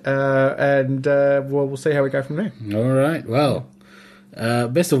first, and we'll see how we go from there. All right. Well,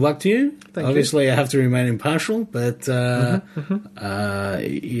 best of luck to you. Thank Obviously, you. I have to remain impartial, but I'm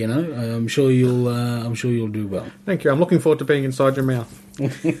sure you'll do well. Thank you. I'm looking forward to being inside your mouth.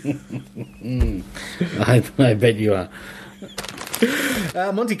 I bet you are.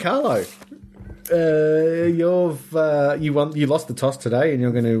 Monte Carlo. You lost the toss today, and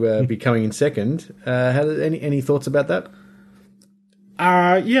you're going to be coming in second. Any thoughts about that?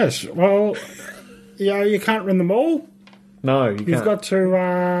 Yes. Well, you can't win them all. No, you can't. You've got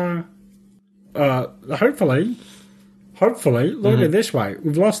to. Hopefully, look at it this way: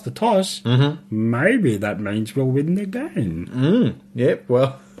 we've lost the toss. Mm-hmm. Maybe that means we'll win the game. Yep.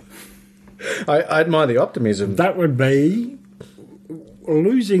 Well, I admire the optimism. That would be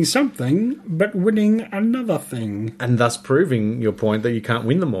losing something but winning another thing, and thus proving your point that you can't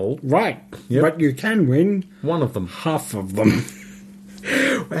win them all. Right. Yep. But you can win one of them, half of them.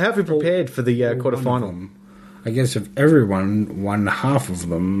 How have you prepared for the quarterfinal? I guess if everyone won half of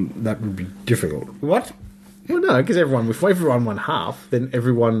them, that would be difficult. What? Well, no, because if everyone won half, then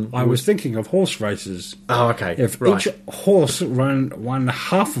everyone... I was thinking of horse races. Oh, okay. If right. each horse won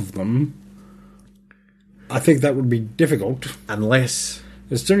half of them, I think that would be difficult. Unless...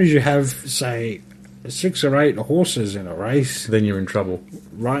 As soon as you have, say, 6 or 8 horses in a race... Then you're in trouble.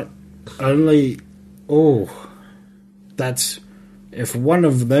 Right. Only... that's... If one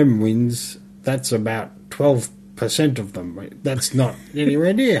of them wins, that's about 12% of them. That's not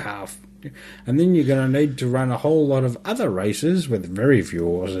anywhere near half. And then you're going to need to run a whole lot of other races with very few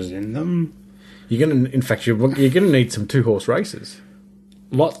horses in them. You're going to need some 2-horse races.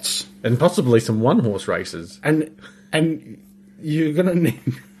 Lots. And possibly some 1-horse races. And you're going to need...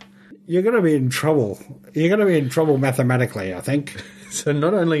 You're going to be in trouble. You're going to be in trouble mathematically, I think. So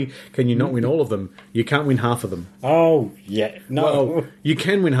not only can you not win all of them, you can't win half of them. Oh, yeah. No. Well, you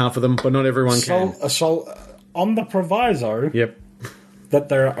can win half of them, but not everyone can. So, on the proviso Yep. that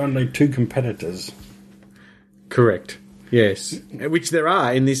there are only 2 competitors. Correct. Yes. Which there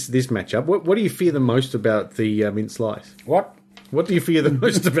are in this matchup. What do you fear the most about the mint slice? What? What do you fear the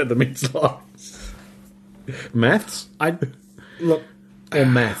most about the mint slice? Maths? Look. Or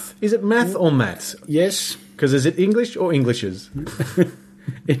math? Is it math or maths? Yes. Because is it English or Englishes?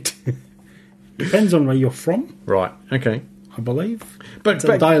 It depends on where you're from. Right. Okay. I believe. But it's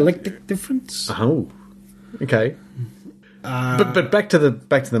a dialectic difference. Oh. Okay. But back to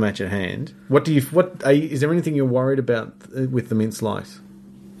the match at hand. Is there anything you're worried about with the mint slice?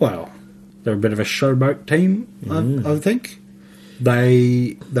 Well, they're a bit of a showboat team. I think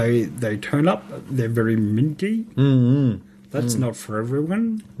they turn up. They're very minty. That's not for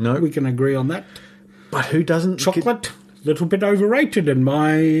everyone. No, we can agree on that. But who doesn't? Chocolate, little bit overrated in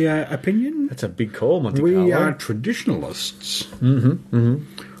my opinion. That's a big call, Monte Carlo. We are traditionalists.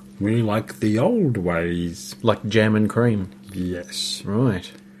 We like the old ways. Like jam and cream. Yes. Right.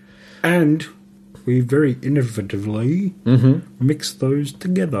 And we very innovatively mix those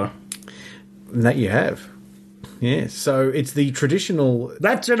together. And that you have. Yeah, so it's the traditional...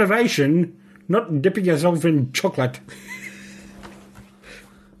 That's innovation, not dipping yourself in chocolate.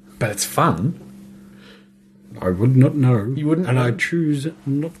 But it's fun. I would not know. You wouldn't and know? I choose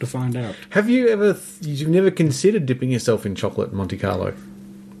not to find out. Have you ever... You've never considered dipping yourself in chocolate in Monte Carlo?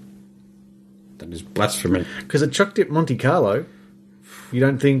 That is blasphemy. Because a choc dip Monte Carlo You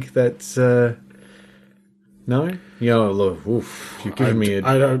don't think that's no? Look, oof, you've given me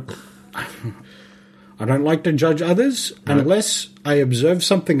a. I don't like to judge others unless I observe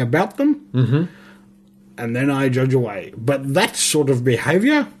something about them, and then I judge away. But that sort of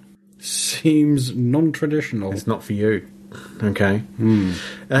behaviour seems non-traditional. It's not for you. Okay.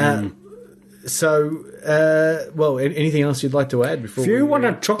 So, well, anything else you'd like to add before? If you want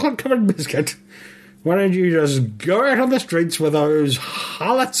a chocolate-covered biscuit, why don't you just go out on the streets with those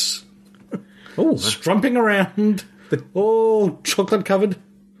harlots strumping around, all chocolate-covered?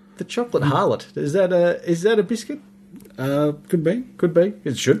 The chocolate harlot, is that a biscuit? Could be. Could be.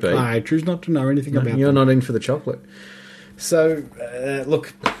 It should be. I choose not to know anything about You're them. not in for the chocolate. So,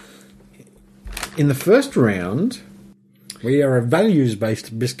 look, in the first round, We are a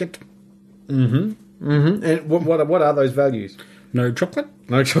values-based biscuit. and what are those values? No chocolate.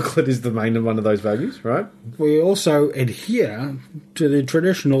 No chocolate is the main one of those values, right? We also adhere to the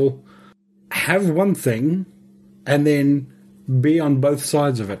traditional have one thing and then be on both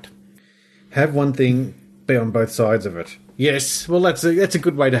sides of it. Have one thing, be on both sides of it. Yes, well, that's a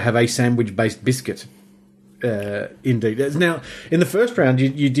good way to have a sandwich-based biscuit. Indeed. Now, in the first round,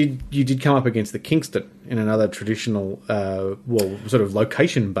 you did come up against the Kingston in another traditional, sort of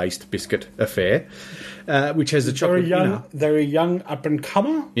location-based biscuit affair, which has a chocolate. They're a young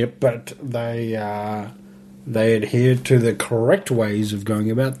up-and-comer. Yep. But they adhere to the correct ways of going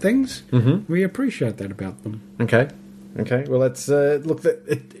about things. Mm-hmm. We appreciate that about them. Okay. Well, let's look.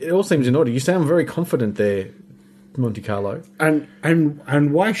 It all seems in order. You sound very confident there, Monte Carlo.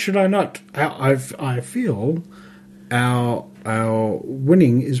 And why should I not? I feel our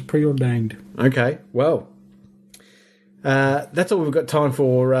winning is preordained. Okay, well, that's all we've got time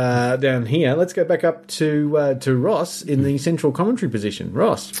for down here. Let's go back up to Ross in the central commentary position.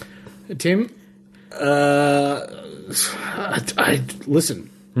 Ross, Tim, I listen.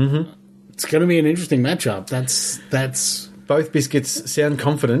 Mm-hmm. It's going to be an interesting matchup. That's both biscuits sound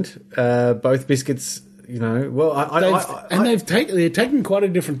confident. Both biscuits. They're taking quite a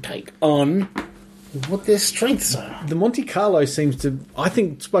different take on what their strengths are. The Monte Carlo seems to, I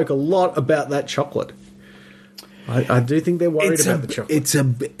think, spoke a lot about that chocolate. I do think they're worried about the chocolate.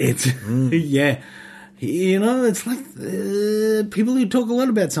 Yeah. It's like people who talk a lot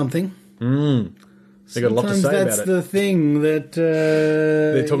about something. They got a lot to say about it. That's the thing that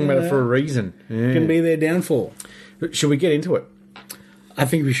they're talking about it for a reason. Yeah. Can be their downfall. Should we get into it? I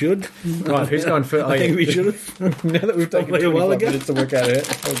think we should. Right, who's going first? I think we should have. Now that we've taken Probably a while 25 ago. minutes to work out it.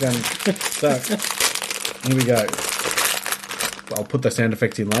 Well done. So, here we go. I'll put the sound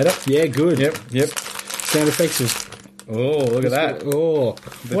effects in later. Yeah, good. Yep. Sound effects is. Oh, look at that. Oh,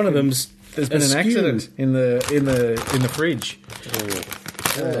 one of them's. There's been an accident in the fridge.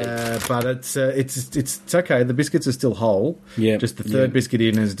 But it's okay. The biscuits are still whole. Yeah. Just the third biscuit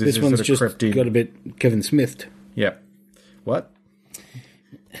in has This just one's sort of just crept in. got a bit Kevin Smithed. Yep. What?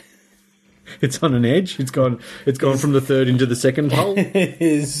 It's on an edge. It's gone from the third into the second hole.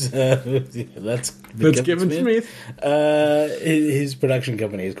 That's Kevin Smith. His production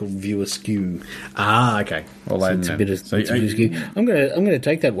company is called View Askew. Ah, okay. Well, It's a bit askew. I'm gonna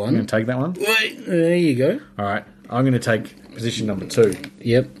take that one. I'm going to take that one. There you go. All right. I'm going to take position number 2.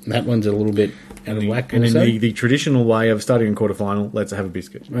 Yep, that one's a little bit out of whack. And in also. the traditional way of starting a quarterfinal, let's have a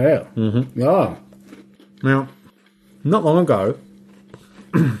biscuit. Yeah. Mm-hmm. Oh. Now, not long ago,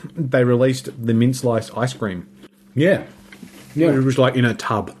 they released the mint slice ice cream. Yeah. It was like in a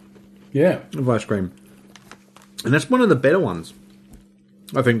tub Yeah. of ice cream. And that's one of the better ones,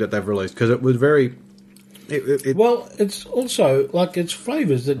 I think, that they've released, because it was very... Well, it's also like it's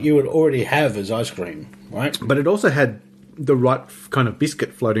flavours that you would already have as ice cream, right? But it also had the right kind of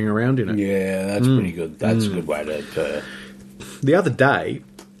biscuit floating around in it. Yeah, that's pretty good. That's a good way to... The other day,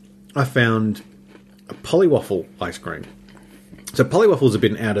 I found a Polywaffle ice cream. So Polywaffles have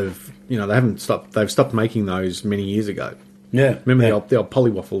been out of... they've stopped making those many years ago. Yeah. Remember the old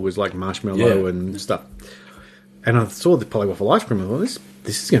Polywaffle was like marshmallow and stuff. And I saw the Polywaffle ice cream and I thought,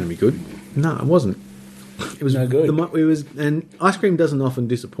 this is going to be good. No, it wasn't. It was no good. And ice cream doesn't often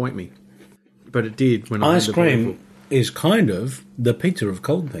disappoint me, but it did when I had Ice the cream Polywaffle. is kind of the pizza of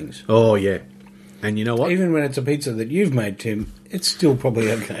cold things. Oh yeah, and you know what? Even when it's a pizza that you've made, Tim, it's still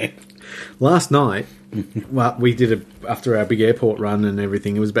probably okay. Last night, well, we did after our big airport run and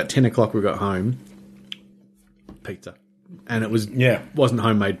everything. It was about 10 o'clock. We got home. Pizza, and it wasn't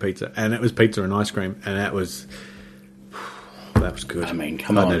homemade pizza, and it was pizza and ice cream, and that was good. I mean,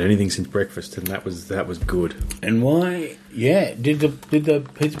 come I on. hadn't had anything since breakfast, and that was good. And why? Yeah, did the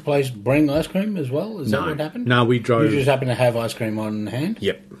pizza place bring ice cream as well? Is that what happened? No, we drove. You just happen to have ice cream on hand.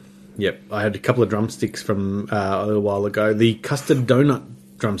 Yep. Yep. I had a couple of drumsticks from a little while ago. The custard donut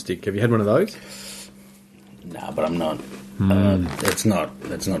drumstick. Have you had one of those? No, but I'm not. That's not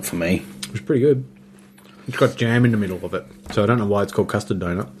for me. It was pretty good. It's got jam in the middle of it, so I don't know why it's called custard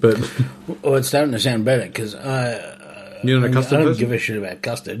donut. But Well, it's starting to sound better because you're not a I custard don't person? give a shit about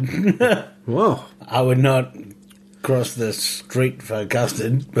custard. Whoa. I would not cross the street for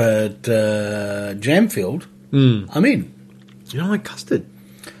custard, but jam filled, I'm in. You don't like custard?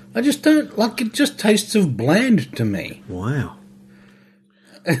 I just don't like it. Just tastes of bland to me. Wow.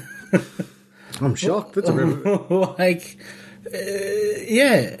 I'm shocked. That's a bit Like,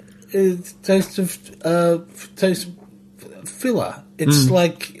 yeah, it tastes of filler. It's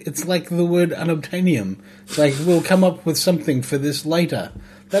like the word unobtainium. It's like we'll come up with something for this later.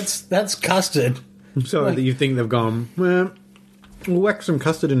 That's custard. So you think they've gone, well, we'll whack some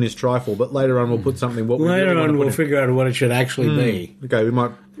custard in this trifle, but later on we'll put something. What we Later really want on, to we'll put figure out what it should actually be. in. Okay, we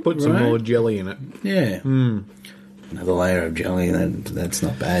might put some Right. more jelly in it. Yeah. Another layer of jelly. That's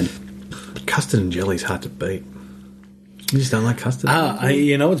not bad. Custard and jelly's hard to beat. You just don't like custard?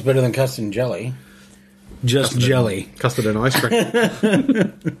 You know what's better than custard and jelly? Just jelly. Custard and ice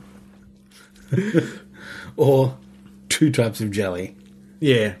cream. Or two types of jelly.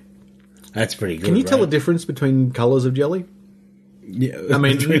 Yeah. That's pretty good. Can you tell the right? difference between colours of jelly? Yeah. I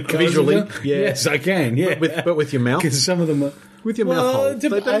mean, Between colours visually, of jelly? yeah. Yes, I can. Yeah, But with your mouth? because some of them are. With your Well, mouth hole.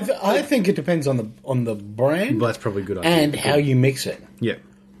 it dep- I think it depends on the brand. Well, that's probably a good idea. and how you mix it. Yeah.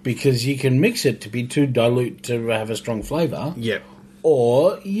 Because you can mix it to be too dilute to have a strong flavour, Yeah.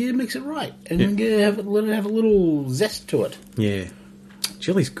 or you mix it right and let it have a little zest to it. Yeah.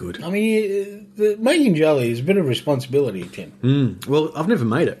 Jelly's good. I mean, making jelly is a bit of responsibility, Tim. Well, I've never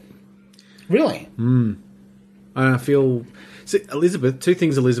made it. Really? I feel... See, Elizabeth, two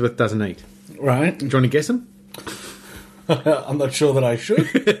things Elizabeth doesn't eat. Right. Do you want to guess them? I'm not sure that I should,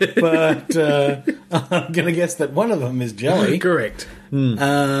 but I'm going to guess that one of them is jelly. Correct.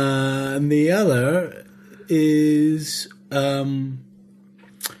 And the other is,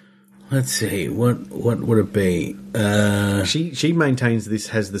 let's see, what would it be? She maintains this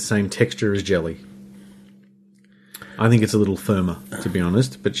has the same texture as jelly. I think it's a little firmer, to be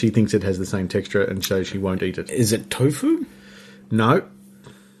honest, but she thinks it has the same texture, and so she won't eat it. Is it tofu? No,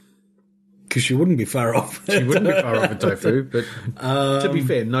 Because you wouldn't be far off. she wouldn't be far off with tofu, but to be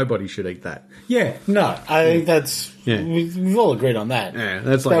fair, nobody should eat that. Yeah, no, I think that's... Yeah. We've all agreed on that. Yeah,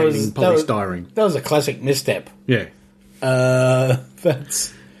 that's like eating polystyrene. That was a classic misstep. Yeah.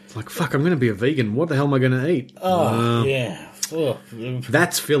 That's... It's like, fuck, I'm going to be a vegan. What the hell am I going to eat? Oh, yeah. Oh,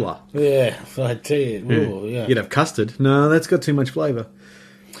 That's filler. yeah, I tell you. Ooh, yeah. You'd have custard. No, that's got too much flavour.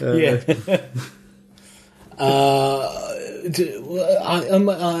 Yeah. I'm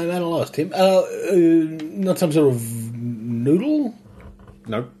at a loss, Tim. Not some sort of noodle?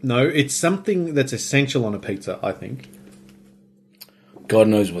 No, it's something that's essential on a pizza, I think. God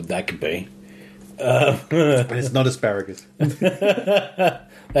knows what that could be. And it's not asparagus.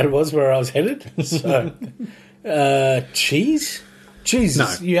 That was where I was headed. So, cheese? Cheese,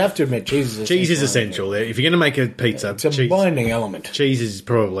 No. you have to admit, cheese is Cheese is essential. If you're going to make a pizza, It's a cheese, binding element, cheese is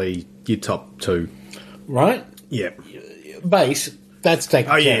probably your top two. right? Yeah. Base, that's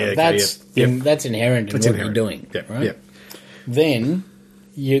taken Oh, yeah, care of. okay, That's, yeah. Yep. that's inherent in That's what inherent. you're doing. Yeah, right? yeah. Then,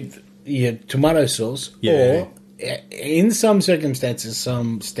 your tomato sauce, Yeah. or in some circumstances,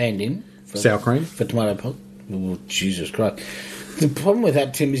 some stand-in for Sour cream? for tomato pulp. Oh, Jesus Christ! The problem with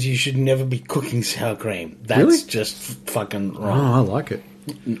that, Tim, is you should never be cooking sour cream. That's Really? just fucking Oh, wrong. I like it.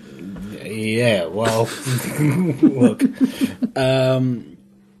 Yeah, well, look,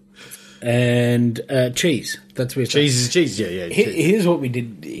 and cheese. That's where Cheese is cheese. Yeah, yeah. cheese. Here's what we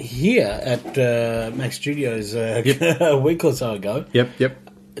did here at Mac Studios a week or so ago. Yep.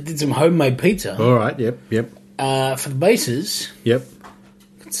 I did some homemade pizza. All right. Yep. For the bases, Yep.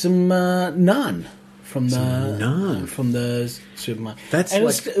 some naan from the naan. from the supermarket. That's and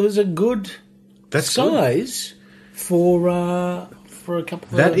like- it was a good That's good. size for a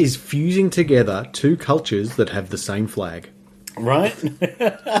couple. That of, is fusing together two cultures that have the same flag. right.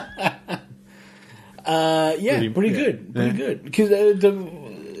 Yeah, pretty good, because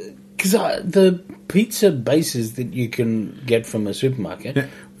the pizza bases that you can get from a supermarket,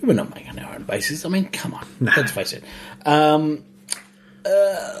 we were not making our own bases. I mean, come on, let's face it.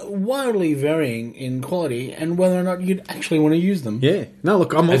 Wildly varying in quality and whether or not you'd actually want to use them Yeah. No,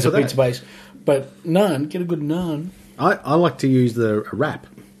 look, I'm all as for a that. pizza base. But naan, get a good naan. I like to use the wrap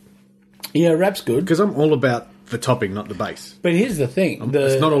Yeah, wrap's good. because I'm all about the topping, not the base. But here's the thing: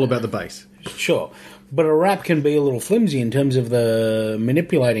 It's not all about the base. sure, but a wrap can be a little flimsy in terms of the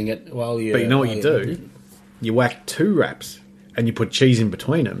manipulating it while you. But you know what you do? You whack two wraps and you put cheese in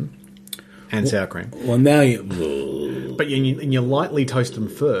between them, and sour cream. Well, now you. But you lightly toast them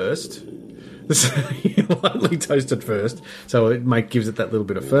first. So you lightly toast it first, so it gives it that little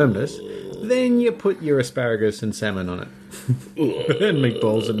bit of firmness. Then you put your asparagus and salmon on it, and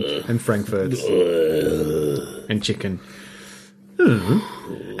meatballs and frankfurts and chicken,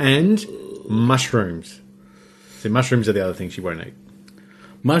 and mushrooms. See, mushrooms are the other things you won't eat.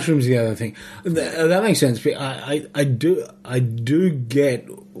 Mushrooms, the other thing that makes sense. I do get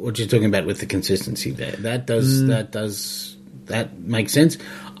what you're talking about with the consistency there. That makes sense.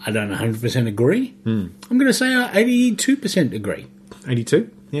 I don't 100% agree. I'm going to say I 82% agree. 82?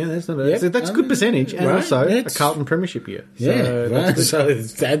 Yeah, that's not bad. Yep. So that's a good percentage, and Right, also a that's- Carlton Premiership year. So Yeah, that's right. good.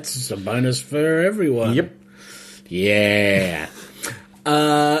 So that's a bonus for everyone. Yep. Yeah.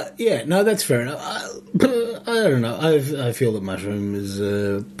 Yeah, no, that's fair enough. I don't know. I feel that mushroom is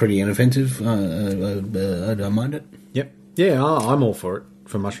pretty inoffensive. I don't mind it. Yep. Yeah, I'm all for it,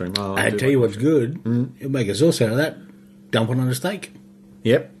 for mushroom. I tell you what's good. You make a sauce out of that, dump it on a steak.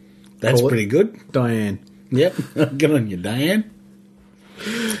 Yep. That's Call it pretty good. Diane. Yep. Good on you, Diane.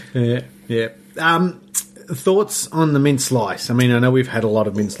 Yeah, yeah. Thoughts on the mint slice? I mean, I know we've had a lot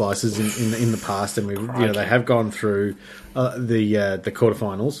of mint slices in the past, and they have gone through the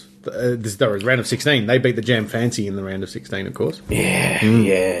quarterfinals. There was round of 16. They beat the Jam Fancy in the round of 16, of course. Yeah,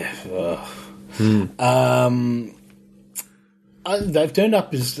 yeah. They've turned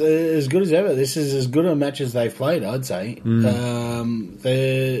up as good as ever. This is as good a match as they've played, I'd say. They're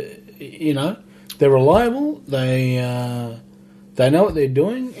reliable. They know what they're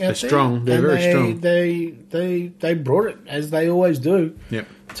doing. They're strong. They're very strong. They brought it as they always do. Yep.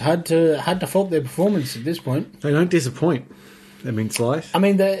 It's hard to fault their performance at this point. They don't disappoint. The mint slice. I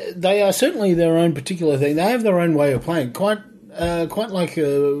mean, they are certainly their own particular thing. They have their own way of playing, quite like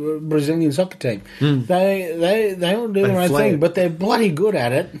a Brazilian soccer team. They all do their own thing, but they're bloody good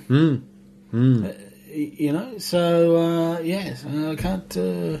at it. So yes, I can't.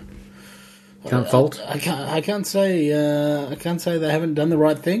 Can't fault. I can't say they haven't done the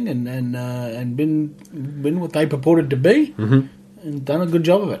right thing and been what they purported to be, and done a good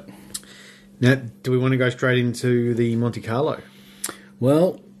job of it. Now, do we want to go straight into the Monte Carlo?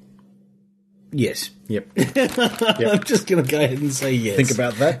 Well, yes. Yep. I'm just going to go ahead and say yes. Think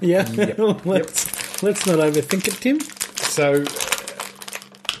about that. Yeah. Yep. Let's not overthink it, Tim. So,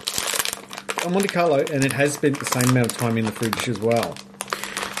 on Monte Carlo, and it has spent the same amount of time in the fridge as well.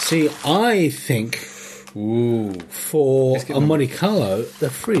 See, I think for a Monte Carlo, the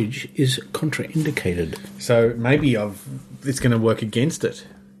fridge is contraindicated. So maybe it's going to work against it.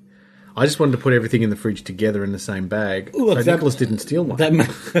 I just wanted to put everything in the fridge together in the same bag. Look, so Nicholas didn't steal one.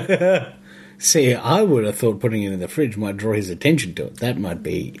 See, I would have thought putting it in the fridge might draw his attention to it. That might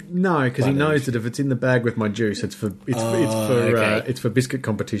be No, because he knows that if it's in the bag with my juice, it's for biscuit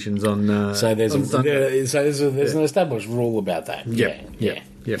competitions on. so. There's on Sunday. There's an established rule about that. Yeah.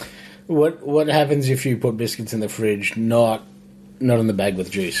 What happens if you put biscuits in the fridge, not in the bag with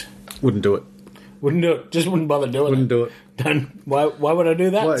juice? Wouldn't do it. Wouldn't do it. Just wouldn't bother doing it. Wouldn't do it. Why would I do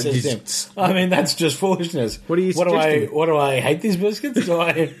that? What, Says Tim. I mean, that's just foolishness. What are you suggesting? What do I hate these biscuits? Do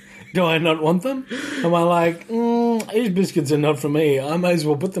I not want them? Am I like, these biscuits are not for me. I may as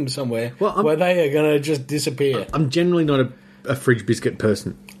well put them somewhere where they are going to just disappear. I'm generally not a fridge biscuit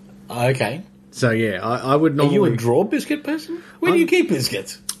person. Okay. So yeah, I would Are normally. you a drawer biscuit person? Where do you keep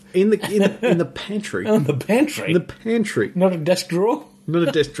biscuits? in the pantry? In the pantry. In the pantry. Not a desk drawer? Not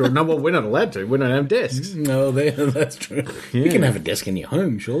a desk drawer. No, well, we're not allowed to. We don't have desks. No, that's true. You can have a desk in your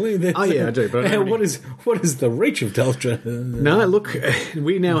home, surely. Oh yeah, I do. But I don't what is the reach of Telstra? No, look,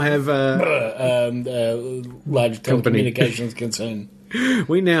 we now have Large telecommunications concern.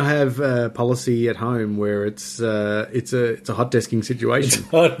 we now have policy at home where it's a hot desking situation.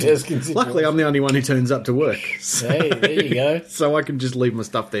 Hot desking situation. Luckily, I'm the only one who turns up to work, so, Hey, there you go. so I can just leave my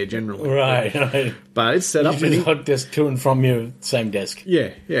stuff there generally. Right. But it's set You up. just hot desk to and from your same desk.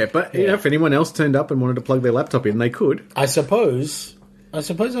 Yeah. But you know, if anyone else turned up and wanted to plug their laptop in, they could. I suppose I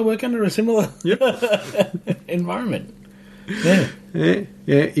work under a similar environment. Yeah. Yeah.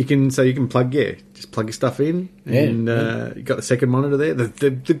 You can plug. Yeah, just plug your stuff in, and you got the second monitor there.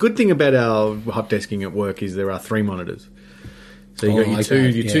 The good thing about our hot desking at work is there are 3 monitors. So you got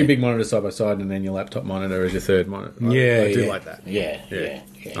your two big monitors side by side, and then your laptop monitor as your third monitor. I do like that. Yeah.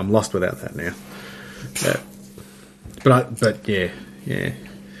 I'm lost without that now. Yeah.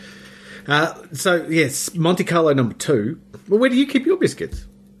 So yes, Monte Carlo number 2. Well, where do you keep your biscuits?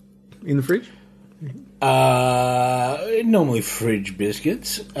 In the fridge? Normally fridge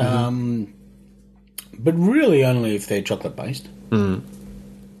biscuits, but really only if they're chocolate based.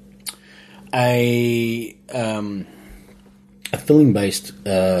 filling-based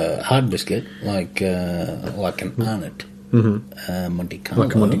hard biscuit, like an Arnott, Monte Carlo,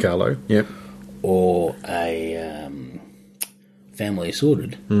 Like a Monte Carlo. Yep. or a family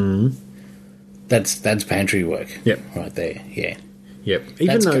assorted. That's pantry work. Yep. Right there. Yeah. Yep.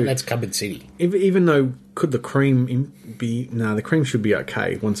 Even That's cupboard city. even though could the cream be? No, the cream should be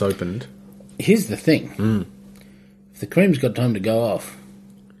okay once opened. Here's the thing: if the cream's got time to go off,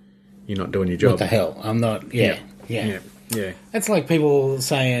 You're not doing your job. what the hell? I'm not. Yeah. Yeah. Yeah. That's like people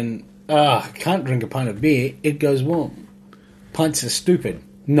saying, I can't drink a pint of beer, it goes warm. Pints are stupid.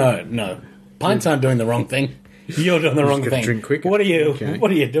 No. Pints aren't doing the wrong thing. You're doing the wrong gotta thing. drink quicker. What are you Okay. What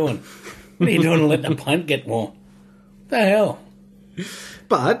are you doing? What are you doing letting a pint get warm? The hell?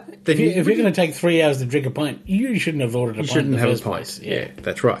 But then If you're going to take 3 hours to drink a pint, you shouldn't have ordered a you pint in shouldn't the have a first pint. place. Yeah,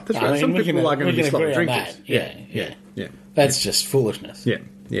 that's right. That's I right. mean, Some we people can- are going we to be can slow agree on drinkers. that. Yeah. Yeah. That's just foolishness. Yeah.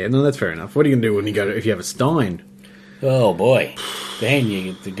 Yeah. No, that's fair enough. What are you going to do when you go if you have a Stein? Oh boy, then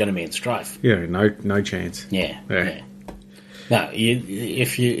you're going to be in strife. Yeah, no chance. Yeah. Yeah. No,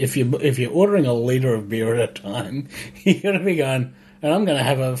 if you're ordering a liter of beer at a time, you're going to be going, and I'm going to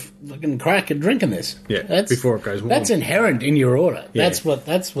have a fucking crack at drinking this. Yeah, before it goes warm. That's inherent in your order. Yeah. That's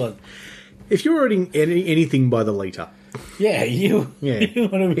what. If you're ordering anything by the litre, Yeah, you. yeah, You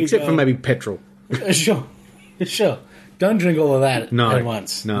want to be except for going, maybe petrol. Sure. Don't drink all of that No, at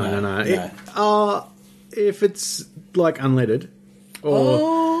once. no. If it's like unleaded, or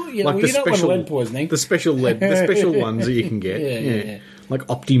Oh, yeah, like well, the you don't want special lead poisoning. the special ones that you can get, Yeah. like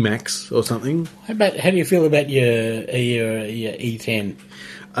Optimax or something. How do you feel about your E10?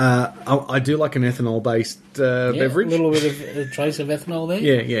 I do like an ethanol based beverage. A little bit of a trace of ethanol there.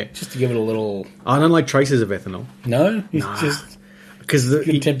 Yeah. Just to give it a little. I don't like traces of ethanol No, it's just because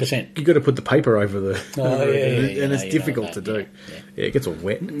give it 10%. you got to put the paper over the, Oh, over yeah, it, yeah, and no, it's you difficult know to that, do. yeah. Yeah, it gets all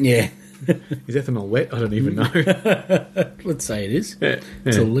wet. Yeah. Is ethanol wet? I don't even know. Let's say it is. Yeah.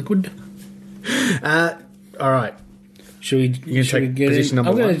 It's a liquid. All right, Should we? can should we take get position in?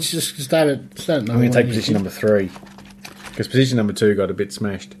 number I'm going one. to just start at. I'm going to take position number 3 because position number 2 got a bit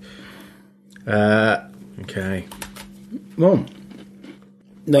smashed. Okay, Well,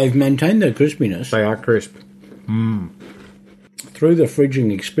 they've maintained their crispiness they are crisp. through the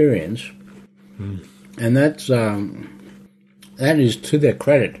fridging experience, and that is to their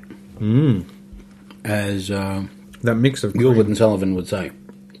credit, as That mix of Gilbert cream. and Sullivan would say.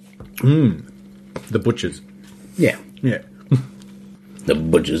 The butchers. Yeah, Yeah. the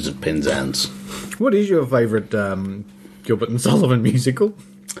butchers of Penzance. What is your favourite Gilbert and Sullivan musical?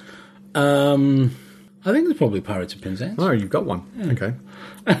 I think it's probably Pirates of Penzance. Oh, you've got one. Okay.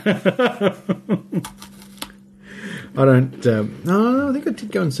 I don't. No, I think I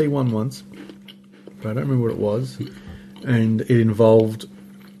did go and see one once, but I don't remember what it was. And it involved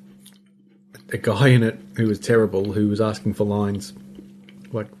a guy in it who was terrible, who was asking for lines,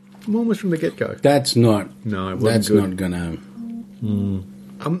 like almost from the get go. That's not. No, it wasn't That's good. not gonna.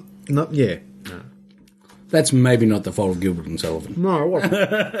 Not yeah. No, That's maybe not the fault of Gilbert and Sullivan. no, it wasn't.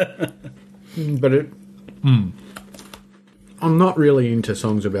 But it. I'm not really into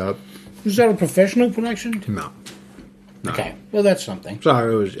songs about Is that a professional production? no. Okay, well that's something.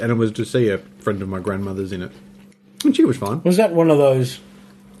 So it was to see a friend of my grandmother's in it, and she was fine. Was that one of those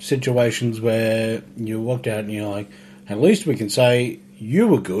situations where you walked out and you're like, at least we can say you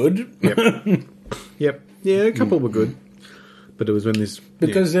were good? Yep. Yeah, a couple were good, but it was when this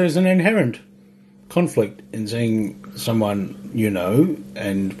Because there's an inherent conflict in seeing someone you know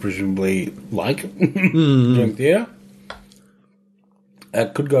and presumably like doing theatre.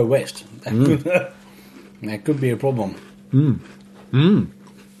 That could go west. That could be a problem.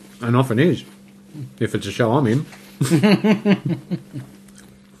 and often is if it's a show I'm in.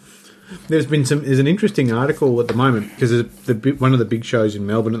 There's an interesting article at the moment because one of the big shows in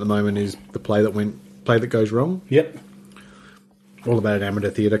Melbourne at the moment is the play that goes wrong. Yep. All about an amateur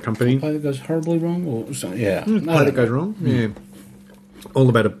theatre company. Play that goes horribly wrong, or something. Yeah. Play that goes wrong. Yeah. All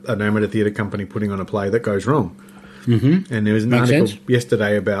about an amateur theatre company putting on a play that goes wrong. Mm-hmm. And there was an Makes article sense.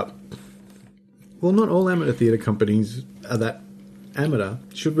 yesterday about, well, not all amateur theatre companies are that amateur.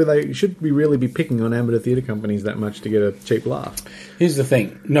 Should we really be picking on amateur theatre companies that much to get a cheap laugh? Here's the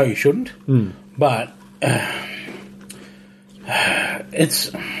thing. No, you shouldn't. But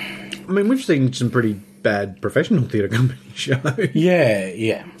it's... I mean, we've seen some pretty bad professional theatre company shows.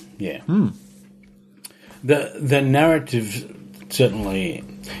 Yeah. The narrative certainly.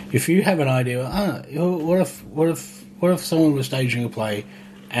 If you have an idea, what if someone was staging a play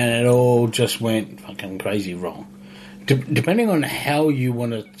and it all just went fucking crazy wrong? Depending on how you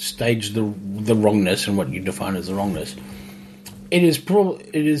want to stage the wrongness and what you define as the wrongness,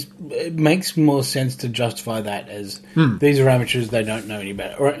 it makes more sense to justify that as these are amateurs, they don't know any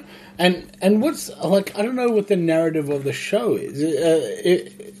better, right? And what's like, I don't know what the narrative of the show is.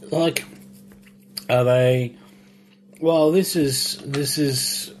 Are they? Well, this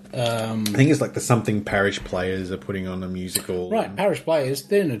is. I think it's like the Something Parish Players are putting on a musical. Right, Parish Players,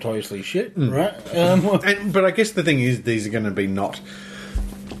 they're notoriously shit, right? But I guess the thing is, these are going to be not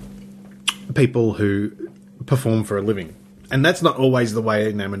people who perform for a living. And that's not always the way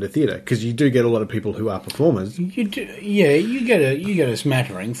in amateur theatre, because you do get a lot of people who are performers. You do, yeah, you get a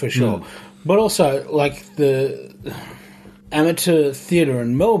smattering for sure. But also, like, the amateur theatre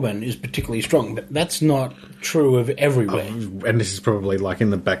in Melbourne is particularly strong, but that's not true of everywhere. And this is probably like in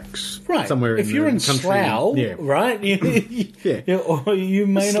the back somewhere. If you're in Slough, right? Yeah. Or you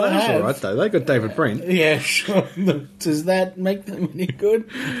may not Slough's have. all right, though. They got David Brent. Yeah, sure. Does that make them any good?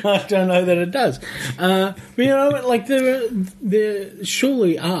 I don't know that it does. But you know, like there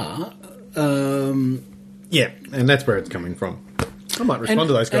surely are. Yeah, and that's where it's coming from. I might respond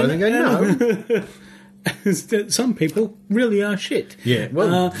to those guys and go, no. Some people really are shit. Yeah,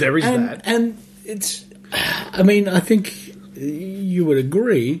 well, there is that. And it's, I mean, I think you would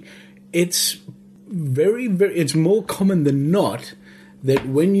agree, it's very, very, it's more common than not that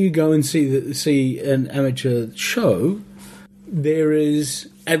when you go and see an amateur show, there is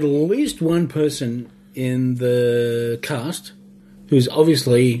at least one person in the cast who's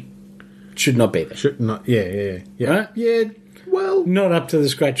obviously should not be there. Should not, yeah. Right? Yeah, well. Not up to the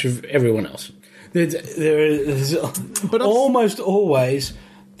scratch of everyone else. There's but almost always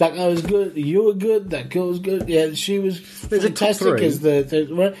that guy was good, you were good, that girl was good, yeah, she was fantastic as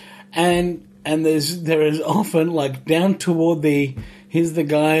the and there is often like down toward here's the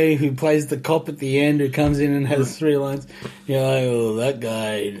guy who plays the cop at the end who comes in and has 3 lines. You're like, oh, that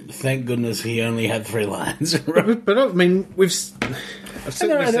guy, thank goodness he only had 3 lines. But I mean, I've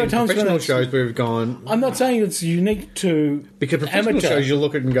seen professional shows where we've gone. I'm not saying it's unique to because professional amateur shows you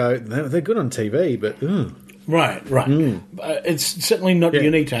look at and go, they're good on TV, but right. It's certainly not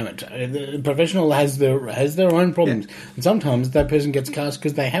unique to amateur. The professional has their own problems, and sometimes that person gets cast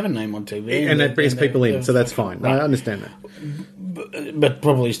because they have a name on TV, and that brings people in, so that's fine. Right. I understand that, but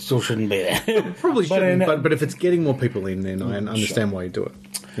probably still shouldn't be there. Probably shouldn't, but if it's getting more people in, then I understand why you do it.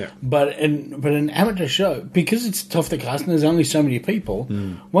 Yeah. But an amateur show, because it's tough to cast and there's only so many people,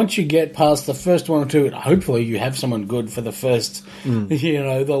 once you get past the first 1 or 2, hopefully you have someone good for the first,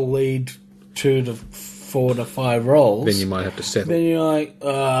 the lead 2 to 4 to 5 roles. Then you might have to settle. Then you're like,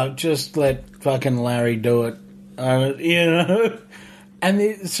 just let fucking Larry do it.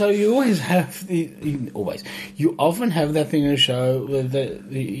 And so you always have you often have that thing in a show where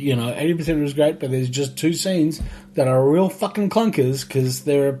 80% was great, but there's just 2 scenes that are real fucking clunkers because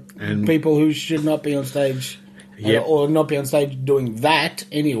there are people who should not be on stage or not be on stage doing that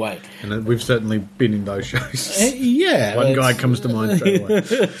anyway. And we've certainly been in those shows. One guy comes to mind straight away.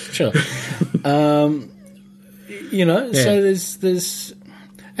 Sure. So there's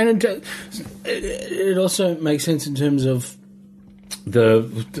and it also makes sense in terms of the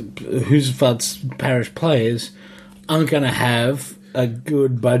Husvart's Parish Players aren't going to have a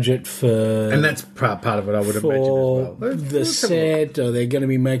good budget for, and that's part of it. I would imagine as well. The set, or they're going to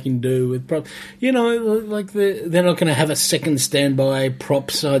be making do with props. They're not going to have a second standby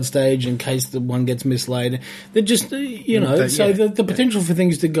prop side stage in case the one gets mislaid. They're just the potential for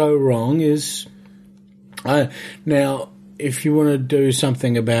things to go wrong is. Now, if you want to do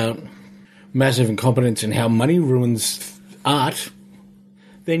something about massive incompetence and how money ruins art,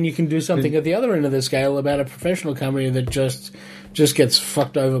 then you can do something at the other end of the scale about a professional company that just gets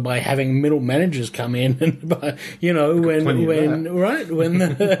fucked over by having middle managers come in and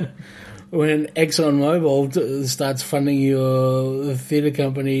when ExxonMobil starts funding your theatre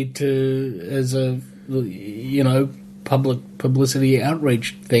company as a public publicity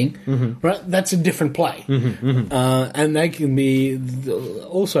outreach thing, right? That's a different play, and they can be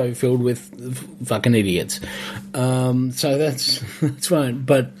also filled with fucking idiots. So that's fine,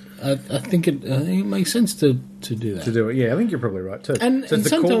 but I think it makes sense to do that. To do it, yeah, I think you're probably right too. And so it's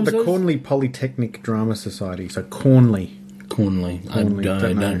the Cornley Polytechnic Drama Society. So Cornley. I don't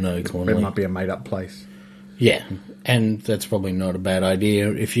know Cornley. It might be a made-up place. Yeah, and that's probably not a bad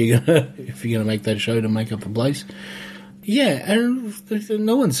idea if you're gonna make that show to make up a place. Yeah, and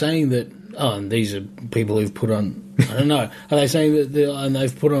no one's saying that. Oh, and these are people who've put on. I don't know. Are they saying that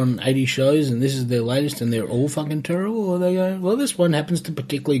they've put on 80 shows and this is their latest and they're all fucking terrible? Or are they going, well, this one happens to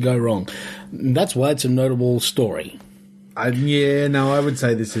particularly go wrong. And that's why it's a notable story. I would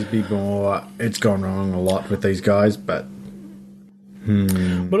say this is big more. It's gone wrong a lot with these guys, but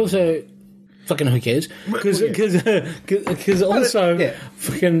also, fucking who cares? Because also, yeah.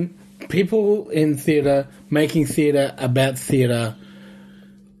 fucking people in theatre making theatre about theatre.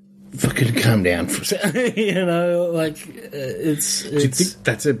 Fucking calm down for a second. You know, like it's. Do you think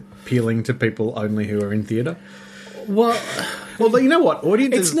that's appealing to people only who are in theatre? Well, you know what?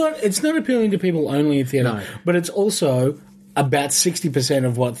 Audiences. It's not appealing to people only in theatre, No. but it's also about 60%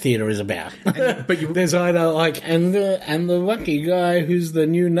 of what theatre is about. But There's either like and the lucky guy who's the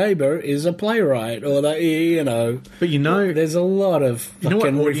new neighbour is a playwright, or that But you know, there's a lot of know what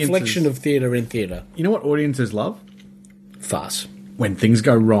fucking audiences- reflection of theatre in theatre. you know what audiences love Farce. when things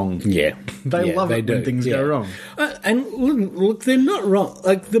go wrong. Yeah, They love it when things go wrong. And look, they're not wrong.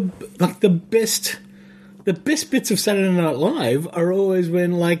 Like the best bits of Saturday Night Live are always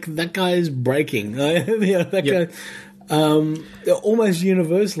when like that guy is breaking. That Yep. guy. Almost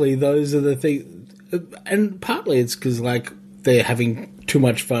universally, those are the things, and partly it's because like they're having too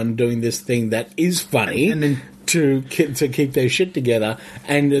much fun doing this thing that is funny, And then- to keep their shit together,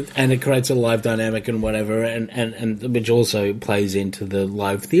 and it creates a live dynamic and whatever, and which also plays into the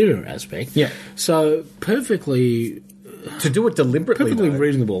live theatre aspect. Yeah. So perfectly To do it deliberately, though,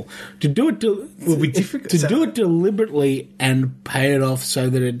 reasonable to do it. will be difficult. To do it deliberately and pay it off so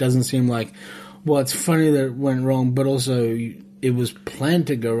that it doesn't seem like, well, it's funny that it went wrong, but also it was planned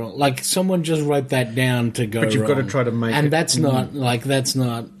to go wrong. Like someone just wrote that down to go wrong. But you've got to try to make and it- that's not like that's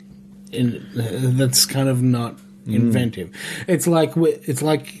kind of not inventive. It's like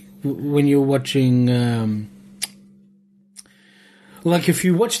when you're watching, like if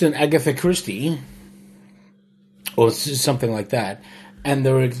you watched an Agatha Christie or something like that, and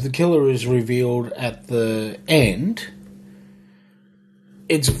the killer is revealed at the end.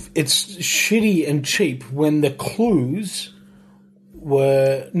 It's shitty and cheap when the clues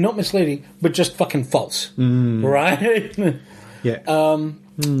were not misleading, but just fucking false, right? Yeah.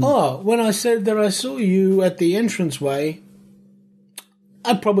 Oh, when I said that I saw you at the entranceway,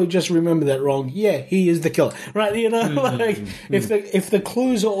 I probably just remembered that wrong. Yeah, he is the killer, right? You know, like if the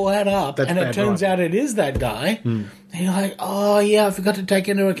clues all add up That's and it bad turns writing. out it is that guy, and you're like, oh yeah, I forgot to take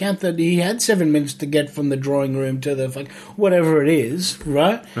into account that he had 7 minutes to get from the drawing room to the whatever it is,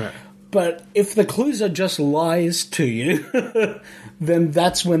 right? Right. But if the clues are just lies to you, then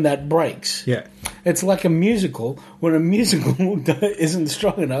that's when that breaks. Yeah. It's like a musical. When a musical isn't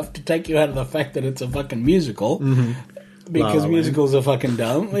strong enough to take you out of the fact that it's a fucking musical, because La La Land. musicals are fucking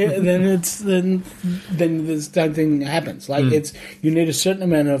dumb, then this same thing happens. Like you need a certain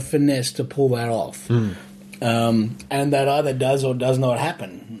amount of finesse to pull that off. And that either does or does not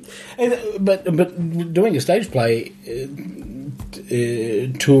happen. But doing a stage play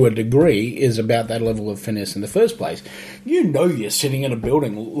to a degree is about that level of finesse in the first place. You know you're sitting in a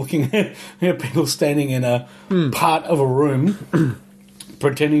building looking at people standing in a part of a room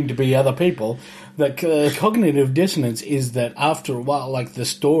pretending to be other people. The cognitive dissonance is that after a while, like the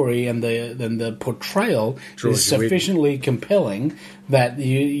story and the portrayal is sufficiently compelling that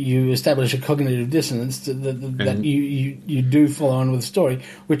you establish a cognitive dissonance that you do follow on with the story,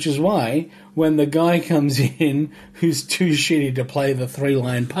 which is why when the guy comes in who's too shitty to play the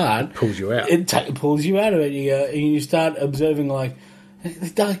 3-line part, Pulls you out. It pulls you out of it. You start observing like,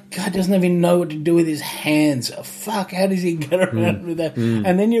 the guy doesn't even know what to do with his hands. Fuck, how does he get around with that?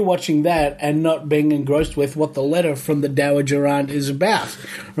 And then you're watching that and not being engrossed with what the letter from the Dowager Aunt is about,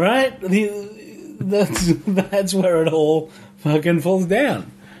 right? That's where it all fucking falls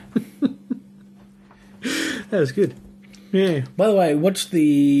down. That was good. Yeah. By the way, watch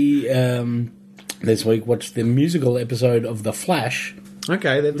the this week. Watch the musical episode of The Flash,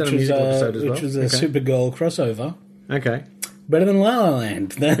 Okay, they've done a musical episode as well. which was a okay. Supergirl crossover. Okay. Better than La La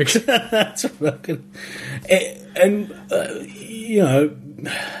Land. That's fucking. And you know,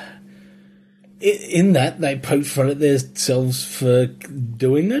 in that they poked fun at themselves for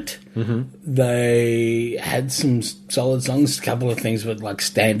doing it. Mm-hmm. They had some solid songs, a couple of things with like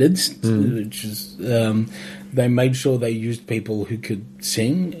standards, which is they made sure they used people who could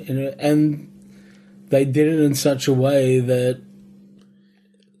sing, and they did it in such a way that,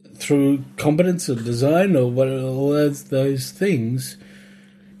 through competence or design or what all those things,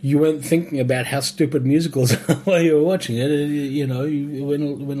 you weren't thinking about how stupid musicals are while you were watching it. You know, you went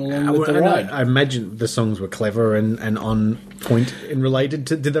along with the ride. I imagine the songs were clever and on point and related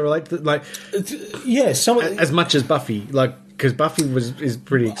to. Did they relate to, like, Yeah, as much as Buffy? Like, because Buffy is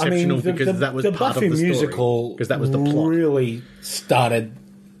pretty exceptional because that was the part Buffy of the story. musical Because that was the plot. really started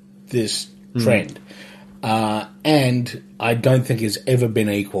this trend. And I don't think has ever been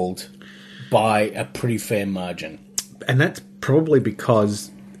equaled by a pretty fair margin. And that's probably because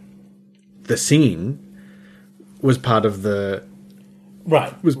the singing was part of the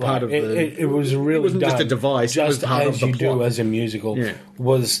Right, was part of the- It was really wasn't just done a device, it was just part of as the you plot. do as a musical. Yeah.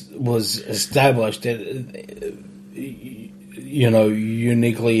 Was established,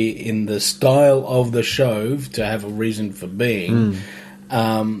 uniquely in the style of the show to have a reason for being,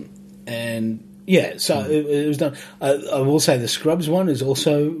 and yeah, so it was done. I will say the Scrubs one is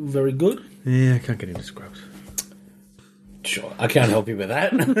also very good. Yeah, I can't get into Scrubs. Sure, I can't help you with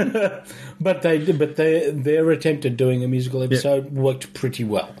that. but their attempt at doing a musical episode worked pretty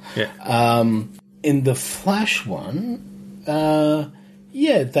well. Yeah. In the Flash one,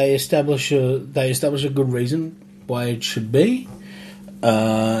 they establish a good reason why it should be.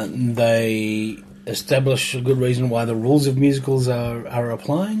 They establish a good reason why the rules of musicals are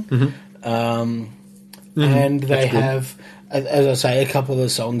applying. And they have, as I say, a couple of the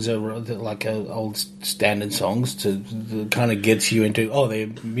songs are like old standard songs to kind of gets you into, they're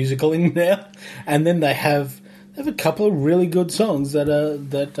musicaling now. And then they have a couple of really good songs that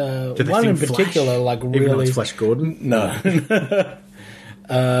one in particular, Flash? like Even though really it's Flash Gordon? No.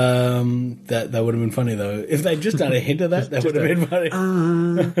 That would have been funny though. If they'd just done a hint of that would have been funny.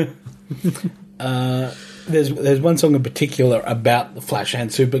 There's one song in particular about the Flash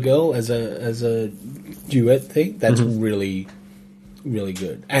and Supergirl as a duet thing that's really, really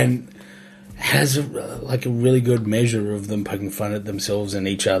good, and has a really good measure of them poking fun at themselves and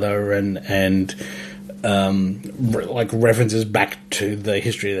each other, and references back to the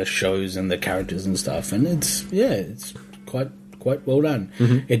history of the shows and the characters and stuff, and it's quite well done.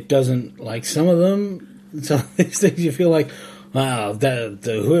 It doesn't, like some of these things you feel like, wow,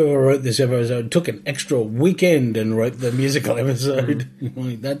 whoever wrote this episode took an extra weekend and wrote the musical episode.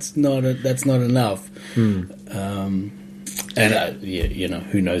 Like, that's not enough. And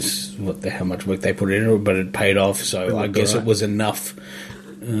who knows how much work they put into it, but it paid off. So I guess it was enough.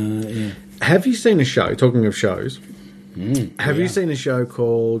 Have you seen a show? Talking of shows, have you seen a show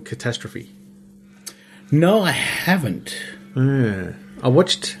called Catastrophe? No, I haven't. I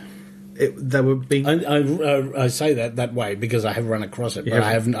watched. They were being. I say that way because I have run across it, but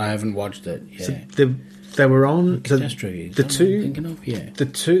I haven't watched it. Yeah. So they were on Catastrophe. the two. Thinking of? Yeah. The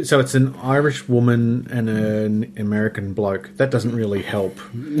two. So it's an Irish woman and an American bloke. That doesn't really help.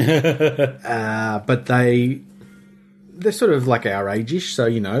 But they're sort of like our age-ish, so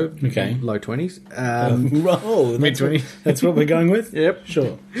Okay. low 20s, mid-20s. That's what we're going with. Yep.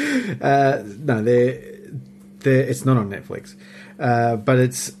 Sure. No, they're it's not on Netflix, but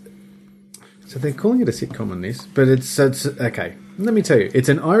it's. So they're calling it a sitcom on this, but it's okay. Let me tell you, it's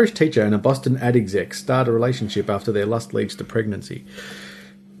an Irish teacher and a Boston ad exec start a relationship after their lust leads to pregnancy.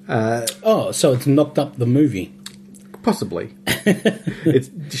 So it's knocked up the movie. Possibly.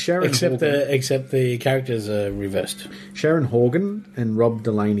 It's Sharon Except Horgan. the characters are reversed. Sharon Horgan and Rob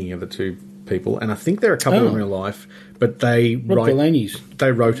Delaney are the two people, and I think they're a couple in real life, but they Rob Delaney's.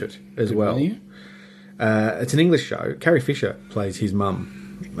 They wrote it as well. Really? It's an English show. Carrie Fisher plays his mum.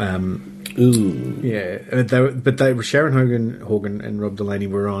 Ooh. Yeah, Sharon Horgan and Rob Delaney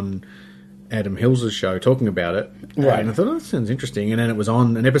were on Adam Hills' show talking about it. Right. And I thought, that sounds interesting. And then it was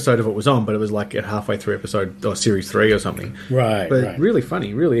on, an episode of it was on, but it was like at halfway through episode, or series 3 or something. Right, But right. really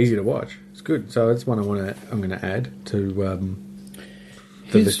funny, really easy to watch. It's good. So it's one I'm going to add to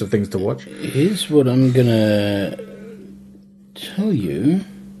the list of things to watch. Here's what I'm going to tell you.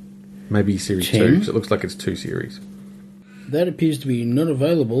 Maybe series Tim? 2, because it looks like it's 2 series. That appears to be not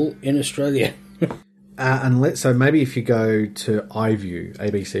available in Australia. So maybe if you go to iView,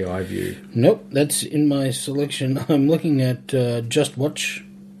 ABC iView. Nope, that's in my selection. I'm looking at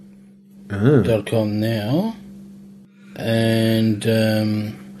justwatch.com now. And,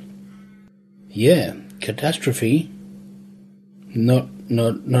 Catastrophe. Not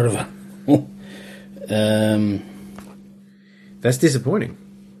available. That's disappointing.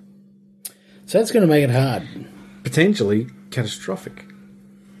 So that's going to make it hard. Potentially catastrophic.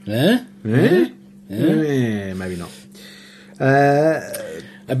 Huh? Maybe not.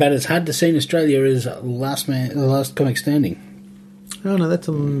 About as hard to see in Australia as Last Comic Standing. Oh no, that's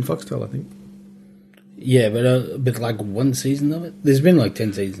on Foxtel, I think. Yeah, but like one season of it. There's been like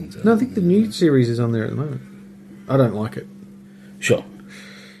 10 seasons. No, I think the new series is on there at the moment. I don't like it Sure.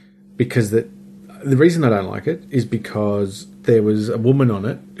 because the reason I don't like it is because there was a woman on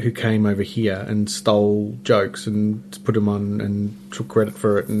it who came over here and stole jokes and put them on and took credit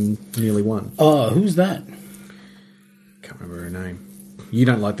for it and nearly won. Oh, who's that? Can't remember her name. You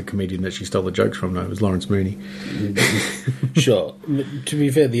don't like the comedian that she stole the jokes from, no? It was Lawrence Mooney. Sure. To be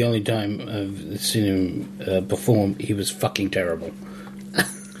fair, the only time I've seen him perform, he was fucking terrible.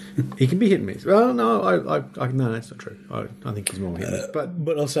 He can be hit and miss. Well, no, no, that's not true. I think he's more hit and miss.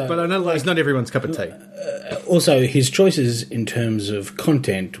 But also, But I know it's not everyone's cup of tea. also his choices in terms of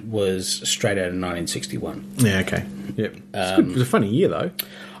content was straight out of 1961. Yeah, okay. Yep. It's good. It was a funny year, though.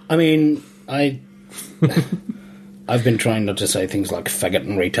 I mean, I've been trying not to say things like faggot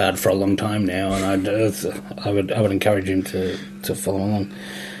and retard for a long time now, and I would encourage him to follow along.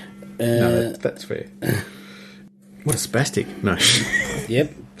 No, that's fair. What a spastic. No.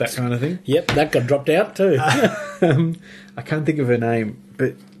 Yep. That kind of thing. Yep, that got dropped out too. I can't think of her name,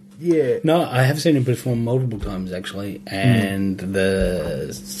 but yeah. No, I have seen him perform multiple times actually, and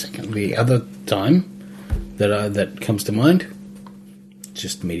the other time that comes to mind,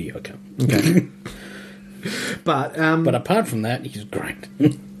 just mediocre. Okay. But apart from that, he's great.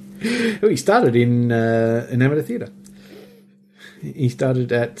 he started in amateur theatre. He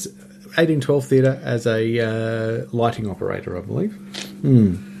started at 1812 Theatre as a lighting operator, I believe.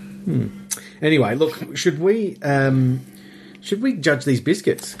 Anyway, look, should we judge these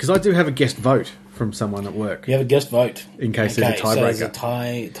biscuits? Because I do have a guest vote from someone at work. You have a guest vote In case there's a So tiebreaker. it's a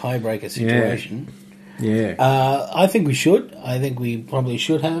tiebreaker situation. Yeah. I think we should. I think we probably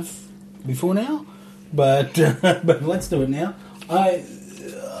should have before now, but but let's do it now.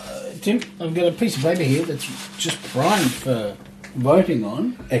 Tim, I've got a piece of paper here that's just primed for voting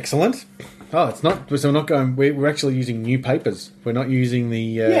on. Excellent. Oh, it's not. So we're not going. We're actually using new papers. We're not using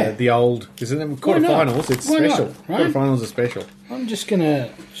the old. Isn't it quarterfinals? It's Why not, special. right? Quarterfinals are special. I'm just gonna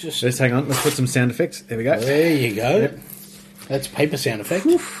Let's hang on. Let's put some sound effects. There we go. There you go. Yep. That's paper sound effect.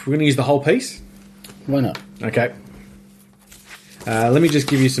 We're going to use the whole piece. Why not? Okay. Let me just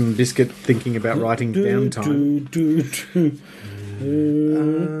give you some biscuit thinking about writing down time. I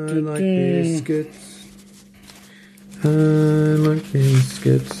like biscuits. I like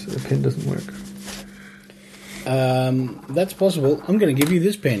biscuits. The pen doesn't work. That's possible. I'm going to give you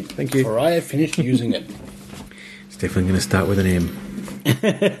this pen. Thank you. Or I have finished using it. It's definitely going to start with an M.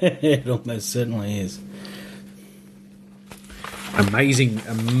 It almost certainly is. Amazing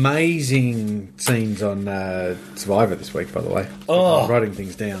scenes on Survivor this week, by the way. Oh. Writing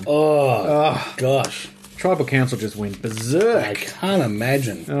things down. Oh, gosh. Tribal Council just went berserk. I can't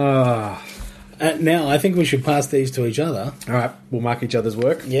imagine. Oh. Now, I think we should pass these to each other. All right, we'll mark each other's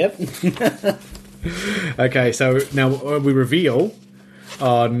work. Yep. Okay, so now we reveal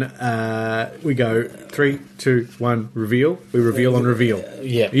on... we go 3, 2, 1, reveal. We reveal on reveal.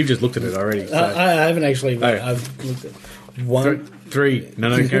 Yeah. You've just looked at it already. So. I haven't actually... Oh. I've looked at one... Three.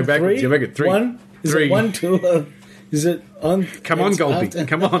 No, go back. Three? Go back at 3. One? Is Three. it 1, 2... is it on... Come on, it's Goldie. after-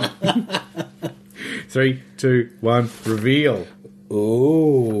 Come on. 3, 2, 1, reveal.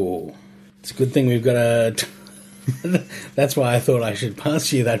 Ooh. It's a good thing we've got a... That's why I thought I should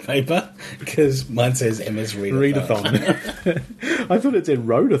pass you that paper, because mine says MS Readathon. Readathon. I thought it said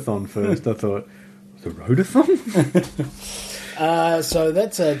Roadathon first. I thought, the Roadathon? So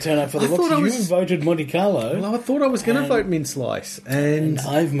that's a turn up for the I thought books. I You was- voted Monte Carlo, Well, I thought I was going to vote Mint Slice. And, and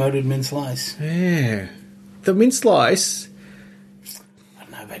I've voted Mint Slice. yeah. The Mint Slice... I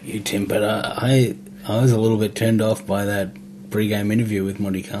don't know about you, Tim, but I was a little bit turned off by that pre-game interview with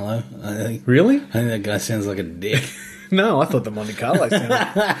Monte Carlo. Really? I think that guy sounds like a dick. No, I thought the Monte Carlo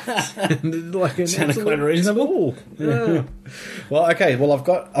sounded like an Sounded absolute quite reasonable. fool. Yeah. Well, okay. Well, I've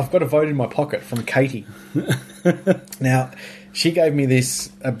got a vote in my pocket from Katie. Now, she gave me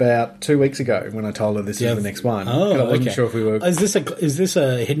this about 2 weeks ago when I told her this is the next one. Oh, I wasn't okay. sure if we were. Is this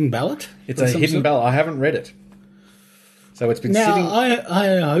a hidden ballot? It's of a some hidden sort? ballot. I haven't read it, so it's been Now, sitting.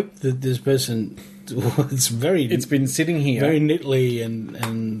 I hope that this person, It's been sitting here. very neatly and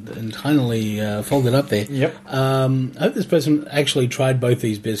tinily folded up there. Yep. I hope this person actually tried both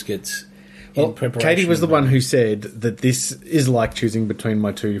these biscuits in preparation. Katie was the of one it. who said that this is like choosing between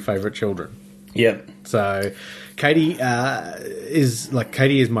my two favourite children. Yep. So, Katie is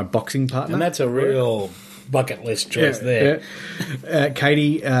my boxing partner, And that's a real bucket list choice there. Yeah.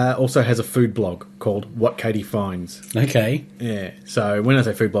 Katie also has a food blog called What Katie Finds. Okay. Yeah. So when I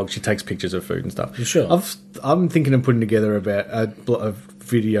say food blog, she takes pictures of food and stuff. Sure. I'm thinking of putting together about a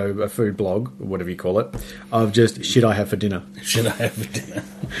food blog, or whatever you call it, of just shit I have for dinner. Should I have for dinner?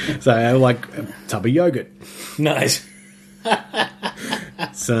 So like a tub of yogurt, Nice.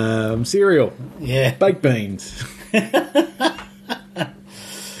 some cereal, Yeah. baked beans.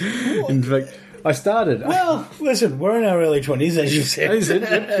 In fact, I started. Well, listen, we're in our early 20s, as you said. Is it?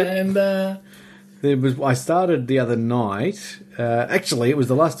 And I started the other night. Actually, it was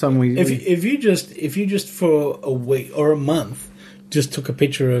the last time we. if you just for a week or a month just took a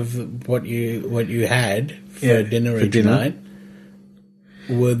picture of what you had for dinner for each dinner. night,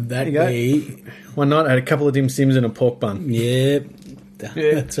 would that There you go. be? One night I had a couple of dim sims and a pork bun. Yeah,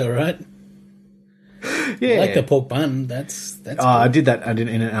 That's all right. Yeah. I like the pork bun. That's I did that. I did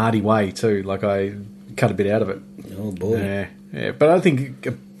it in an arty way too. Like I cut a bit out of it. oh boy. Yeah. But I think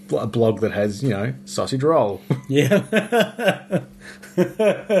a blog that has sausage roll. Yeah.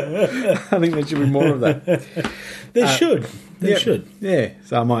 I think there should be more of that. They should. They Yeah. should. Yeah.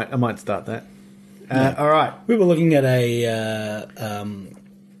 So I might start that. All right. We were looking at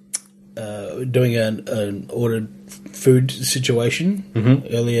doing an ordered food situation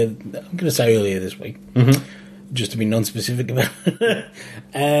earlier. I'm going to say earlier this week, just to be non-specific about it.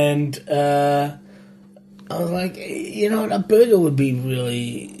 And I was like, a burger would be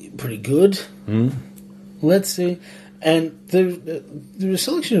really pretty good. Let's see. And there's a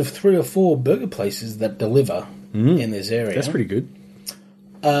selection of 3 or 4 burger places that deliver in this area. That's pretty good.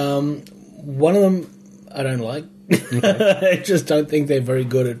 One of them I don't like. I just don't think they're very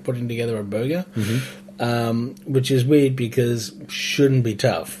good at putting together a burger, which is weird because shouldn't be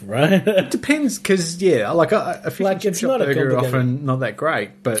tough, right? It depends because like a fish and chip it's shop not a burger complicated- often not that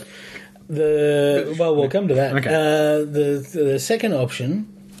great, but We'll come to that. Okay. The second option,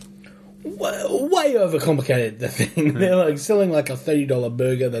 way overcomplicated. The thing they're like selling like a $30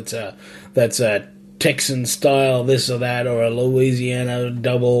 burger that's a Texan style this or that, or a Louisiana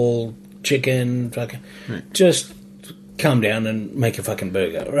double chicken. Fucking just calm down and make a fucking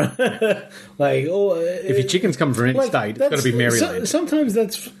burger, right? if your chicken's coming from any state, it's got to be Maryland. Sometimes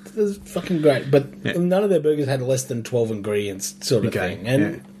that's fucking great, but none of their burgers had less than 12 ingredients, sort of thing.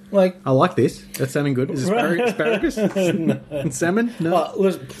 And I like this. That's sounding good. Is asparagus and salmon?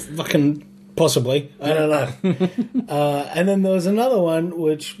 No. fucking possibly. I don't know. And then there was another one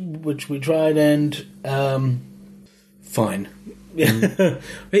which we tried and fine.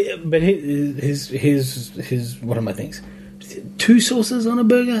 But his what are my things? 2 sauces on a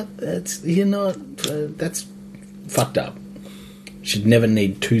burger? That's that's fucked up. Should never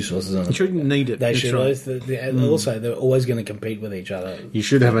need 2 sauces on it. You shouldn't need it. They That's should right. also they're always going to compete with each other. You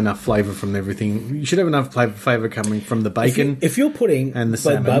should have enough flavour from everything. You should have enough flavour coming from the bacon. If you're putting and the both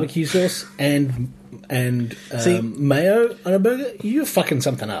salmon. barbecue sauce and mayo on a burger, you're fucking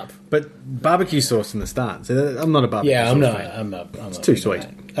something up. But barbecue sauce in the start. So I'm not a barbecue Yeah, sauce I'm not. fan. I'm not. It's too sweet.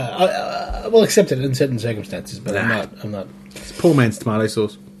 I will accept it in certain circumstances, but I'm not. It's poor man's tomato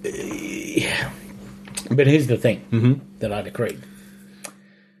sauce. Yeah. But here's the thing that I decreed.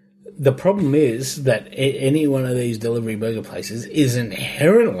 The problem is that any one of these delivery burger places is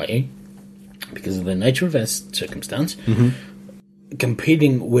inherently, because of the nature of our circumstance,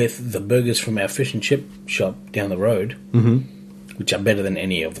 competing with the burgers from our fish and chip shop down the road, which are better than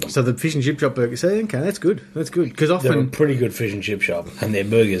any of them. So the fish and chip shop burger. So okay, that's good. That's good because They're a often pretty good fish and chip shop, and their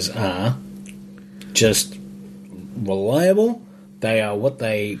burgers are just reliable. They are what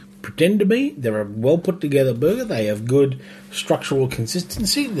they pretend to be. They're a well put together burger. They have good structural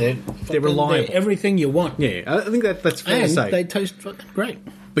consistency. They're reliable. They're everything you want. yeah, I think that's fair to And say. they taste fucking great.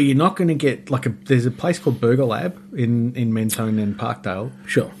 But you're not going to get there's a place called Burger Lab in Mentone and Parkdale.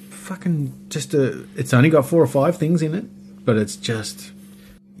 Sure. Fucking it's only got 4 or 5 things in it, but it's just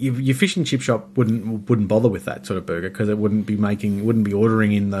your fish and chip shop wouldn't bother with that sort of burger because it wouldn't be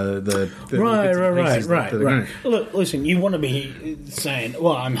ordering in the bits and pieces that they're Right. gonna- Look, listen. You want to be saying,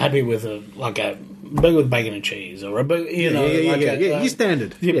 "Well, I'm happy with a burger with bacon and cheese," or a burger, Yeah, your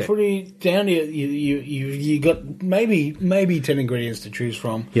standard. You're Yeah. pretty down. You got maybe 10 ingredients to choose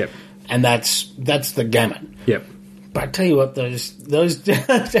from. Yep. And that's the gamut. Yep. But I tell you what, those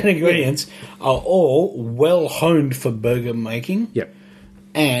 10 ingredients are all well honed for burger making. Yep.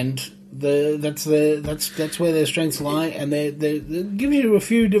 And that's where their strengths lie, and they give you a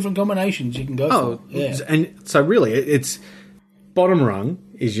few different combinations you can go Oh, for. Yeah. and so really, it's bottom rung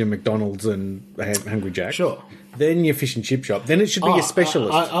is your McDonald's and Hungry Jack's. Sure. Then your fish and chip shop. Then it should be your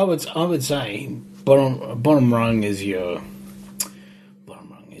specialist. I would say bottom rung is your.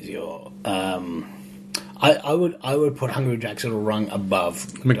 I would put Hungry Jack's at a rung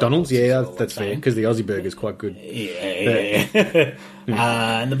above McDonald's, is yeah, all I'm that's fair saying. because the Aussie burger is quite good. Yeah.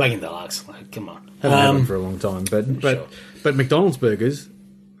 And the bacon deluxe, come on. Haven't had one for a long time, but McDonald's burgers.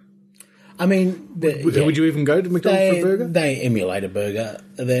 I mean, Would you even go to McDonald's for a burger? They emulate a burger.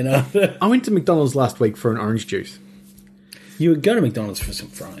 They're not. I went to McDonald's last week for an orange juice. You would go to McDonald's for some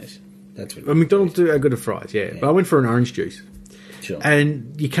fries. That's what. Well, McDonald's do a good at fries, yeah. But I went for an orange juice. Sure.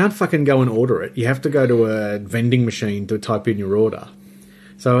 And you can't fucking go and order it. You have to go to a vending machine to type in your order.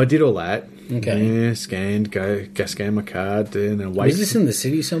 So I did all that. Okay. Yeah, scanned, scan my card, and then wait. Was this in the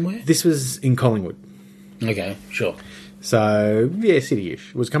city somewhere? This was in Collingwood. Okay, sure. So yeah,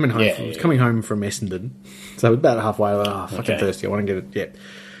 city-ish. Was coming home. Yeah, Was coming home from Essendon. So I was about halfway. Fucking Okay. thirsty. I want to get it. Yeah.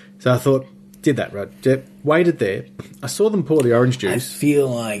 So I thought, Did that, right? Waited there. I saw them pour the orange I juice. feel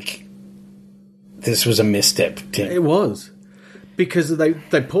like this was a misstep, Tim. It was. Because they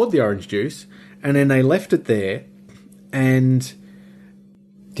poured the orange juice and then they left it there and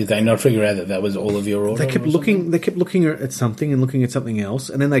Did they not figure out that was all of your order? they kept looking at something and looking at something else,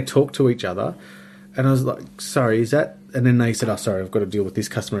 and then they talked to each other, and I was like, sorry, is that... And then they said, oh, sorry, I've got to deal with this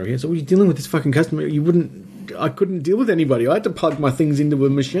customer over here. So, what are you dealing with this fucking customer? I couldn't deal with anybody. I had to plug my things into a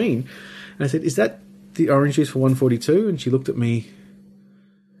machine. And I said, is that the orange juice for 142? And she looked at me,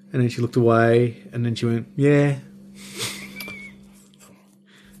 and then she looked away, and then she went, yeah.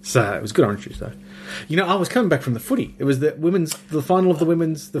 So, it was good orange juice, though. You know, I was coming back from the footy. It was the final of the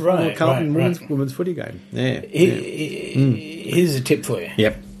final of Carlton women's footy game. Yeah. Here's a tip for you.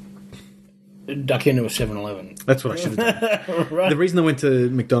 Yep. Duck into a 7-Eleven. That's what I should have done. Right. The reason I went to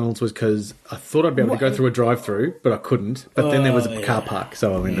McDonald's was because I thought I'd be able to go through a drive-through, but I couldn't. But then there was a car park,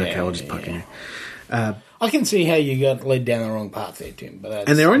 so I went, okay, I'll just park in there. I can see how you got led down the wrong path there, Tim. But that's,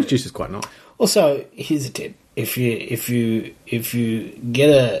 And their orange juice is quite nice. Also, here's a tip: if you get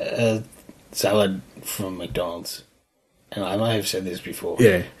a salad from McDonald's, and I may have said this before,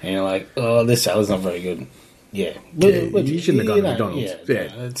 Yeah. and you're like, oh, this salad's not very good. Yeah, You shouldn't have gone to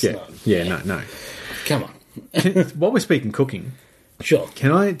McDonald's. No. Come on. While we're speaking cooking, Sure.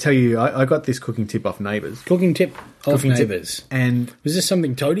 can I tell you, I got this cooking tip off Neighbours. Cooking tip of Cooking tip. neighbours. And Was this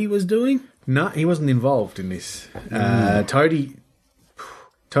something Toadie was doing? no, he wasn't involved in this.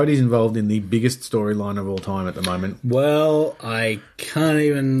 Toadie's involved in the biggest storyline of all time at the moment Well, I can't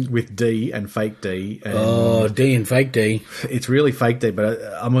even. with D and fake D. And Oh, D and fake D. it's really fake D, but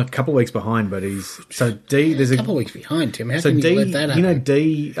I'm a couple of weeks behind. But so D. There's A couple of weeks behind, Tim. How So can D, you let that happen? you know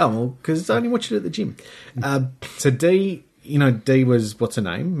D. Oh well, because I only watched it at the gym. So D, you know D was what's her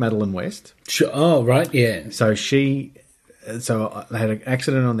name, Madeline West. Sure. Oh, right, yeah. So they had an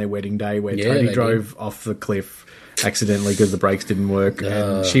accident on their wedding day where Yeah, Toadie they drove off the cliff accidentally because the brakes didn't work,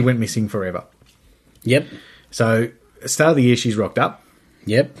 and she went missing forever. Yep. So at the start of the year, she's rocked up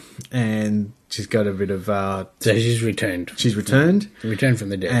Yep. and she's got a bit of. So she's returned. She's returned, Returned from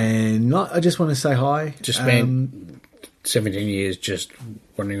the dead. and I just want to say hi. Just spent 17 years just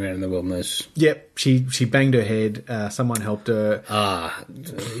wandering around in the wilderness. Yep, she banged her head. Someone helped her.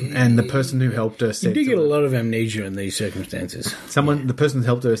 And the person who helped her You said, do get a lot of amnesia in these circumstances. the person who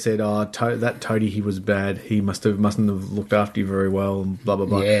helped her said, "Oh, that Toadie, he was bad. He mustn't have looked after you very well." And blah blah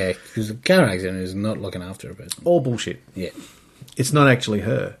blah. Yeah, because a car accident is not looking after a person. All bullshit. Yeah. It's not actually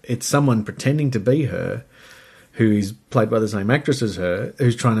her. It's someone pretending to be her, who is played by the same actress as her,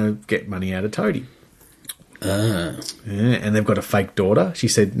 who's trying to get money out of Toadie. Yeah, and they've got a fake daughter. She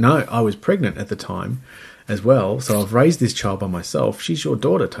said, "No, I was pregnant at the time as well, so I've raised this child by myself. She's your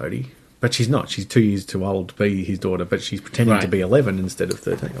daughter, Toadie." But she's not. She's 2 years too old to be his daughter, but she's pretending to Right. be 11 instead of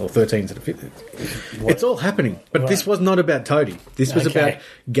 13, or 13 instead of 15. It's all happening. But this was not about Toadie. This was Okay. about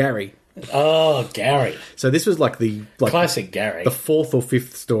Gary. Oh, Gary. So this was like Classic Gary. the fourth or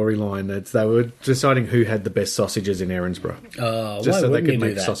fifth storyline. They were deciding who had the best sausages in Erinsborough. Why Just so they wouldn't could you do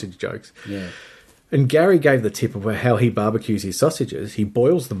make that? sausage jokes. Yeah. And Gary gave the tip of how he barbecues his sausages. He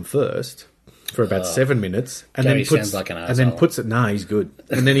boils them first for about 7 minutes, and Gary then puts sounds like an and then arsehole. puts it. Nah, he's good.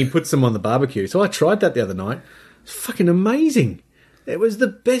 And then he puts them on the barbecue. So I tried that the other night. It's fucking amazing. It was the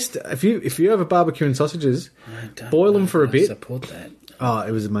best. If you have a barbecue and sausages, boil them for a I bit. support that. Oh,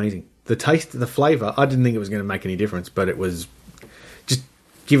 it was amazing. The taste, the flavour. I didn't think it was going to make any difference, but it was. Just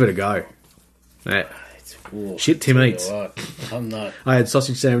give it a go. Yeah. Ooh, Shit Tim tell you eats. what, I'm not. I had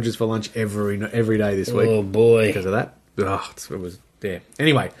sausage sandwiches for lunch every day this week. Oh boy, Because of that. Oh, it was yeah.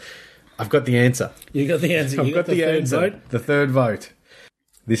 Anyway, I've got the answer. you got the answer. I've You got the third answer. vote. The third vote.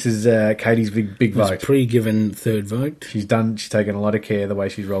 This is Katie's big vote. It's pre-given third vote. She's taken a lot of care the way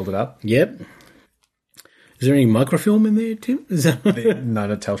she's rolled it up. Yep. Is there any microfilm in there, Tim? Is that No,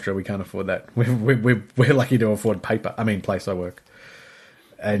 not Telstra. We can't afford that. We're lucky to afford paper. I mean, place I work.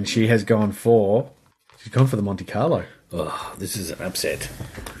 And she's gone for the Monte Carlo. Oh, this is an upset.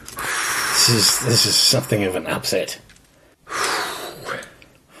 This is something of an upset.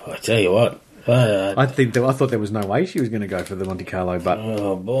 I tell you what. I thought there was no way she was going to go for the Monte Carlo, but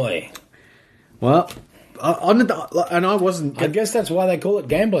Oh boy. well, I wasn't. I guess that's why they call it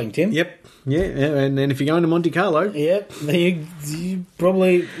gambling, Tim. Yep. Yeah, and then if you're going to Monte Carlo, Yep. You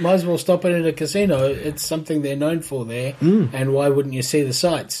probably might as well stop it at a casino. It's something they're known for there. And why wouldn't you see the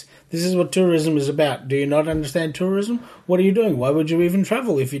sights? This is what tourism is about. Do you not understand tourism? What are you doing? Why would you even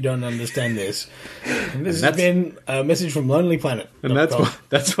travel if you don't understand this? And this has been a message from Lonely Planet. and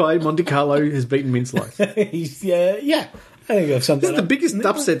that's why Monte Carlo has beaten Minceloaf. This yeah. I think I've summed is that the up. biggest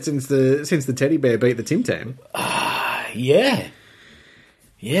upset since the teddy bear beat the Tim Tam. Yeah.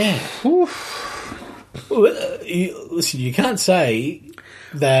 Yeah. Well, listen, you can't say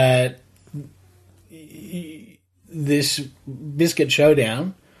that this Biscuit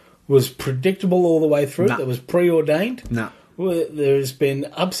Showdown was predictable all the way through. No. That was preordained. No. Well, there's been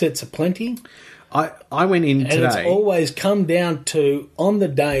upsets aplenty. I went in And it's today. always come down to, on the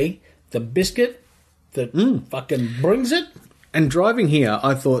day, the biscuit that fucking brings it. And driving here,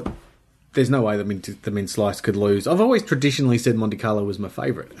 I thought, there's no way the mint slice could lose. I've always traditionally said Monte Carlo was my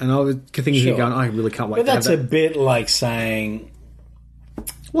favourite. And I was thinking, Sure. going, I really can't wait But to have that's a that. bit like saying,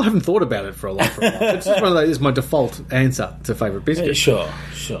 Well, I haven't thought about it for a while. It's just one of those, it's my default answer to favourite biscuit. sure.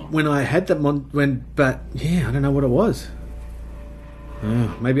 When I had that, but yeah, I don't know what it was.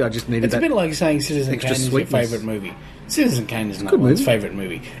 Maybe I just needed It's that. a bit like saying Citizen extra Kane is your sweetness. favourite movie. Citizen Kane is not good one's movie. favourite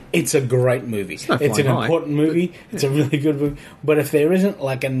movie. It's a great movie. no It's an flying high, important movie. It's a really good movie. But if there isn't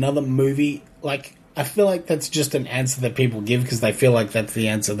like another movie, like I feel like that's just an answer that people give because they feel like that's the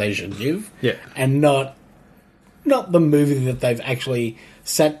answer they should give. Yeah. And not the movie that they've actually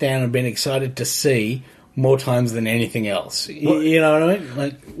sat down and been excited to see more times than anything else. You know what I mean?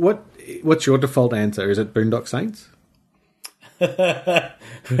 Like What's your default answer? Is it Boondock Saints?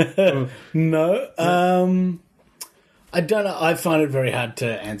 No. I don't know. I find it very hard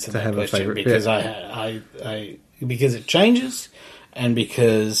to answer that have a question favourite, because yeah. I because it changes and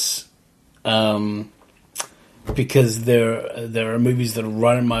because there are movies that are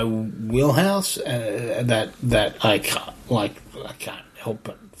right in my wheelhouse that I can't help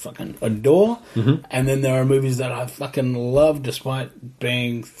but fucking adore, and then there are movies that I fucking love despite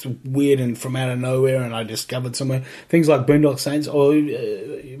being weird and from out of nowhere and I discovered somewhere. Things like Boondock Saints or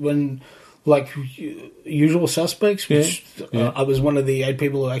when like Usual Suspects, which I was one of the 8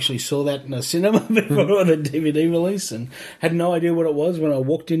 people who actually saw that in a cinema before on a DVD release and had no idea what it was when I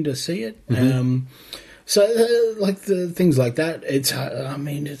walked in to see it. So, like the things like that, it's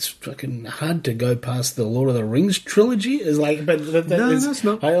fucking hard to go past the Lord of the Rings trilogy. Is like, but No, that's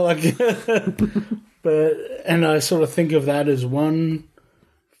not. I like, and I sort of think of that as one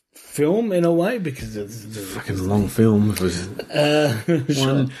film in a way because it's Fucking long film. It was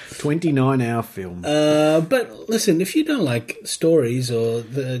one 29-hour film. but listen, if you don't like stories or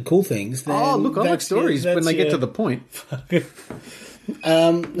the cool things, then I like that's stories when they get to the. the point.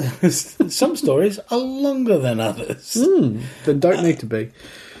 Some stories are longer than others. They don't need to be.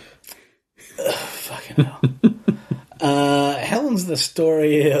 Fucking hell. Helen's the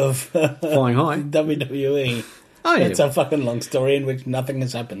story of Flying high. WWE. Oh, yeah. It's a fucking long story in which nothing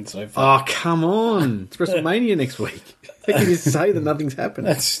has happened so far. Oh, come on. It's WrestleMania next week. How can you say that nothing's happened?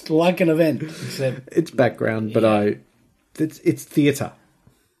 That's like an event, except It's background, but it's theatre.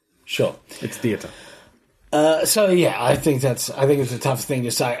 sure. It's theatre. So yeah, I think it's a tough thing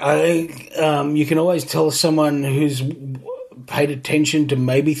to say. I think you can always tell someone who's paid attention to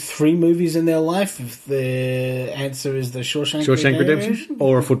maybe 3 movies in their life if the answer is the Shawshank Redemption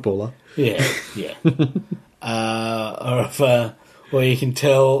or a footballer. Yeah. Or you can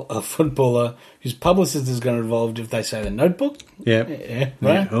tell a footballer whose publicist is going to involved if they say The Notebook. Yeah.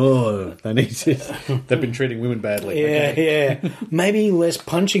 Right? Oh, they need to. They've been treating women badly. Okay. Yeah. Maybe less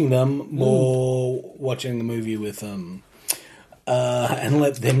punching them, more watching the movie with them, and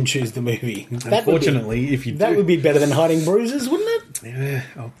let them choose the movie. Unfortunately, if you that do, would be better than hiding bruises, wouldn't it?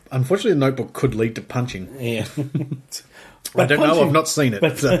 Yeah. Unfortunately, the Notebook could lead to punching. Yeah. I don't know. I've not seen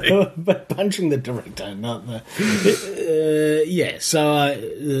it. So. But punching the director, not the. Yeah, so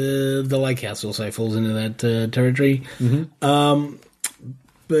the Lake House also falls into that territory.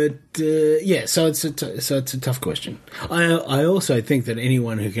 But yeah, so it's a tough question. I also think that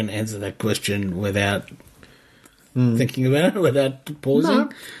anyone who can answer that question without thinking about it, without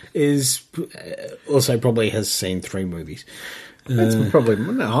pausing, is also probably has seen 3 movies. That's probably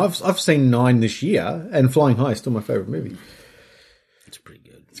no. I've seen 9 this year, and Flying High is still my favourite movie. It's pretty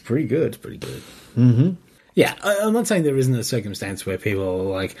good. It's pretty good. It's pretty good. Mm-hmm. Yeah, I'm not saying there isn't a circumstance where people are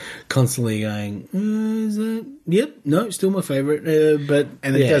like constantly going, "Is that? Yep, no, still my favourite." But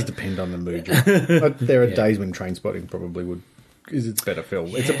And it does depend on the mood. Like, there are days when Trainspotting probably would. Is it's a better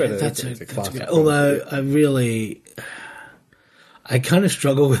film. It's a better. It's a classic. Although I kind of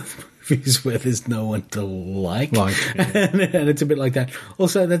struggle with movies where there's no one to like. And it's a bit like that.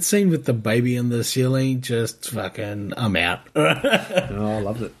 Also, that scene with the baby on the ceiling, just fucking, I'm out. Oh, I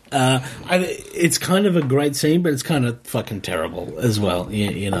loved it. It's kind of a great scene, but it's kind of fucking terrible as well.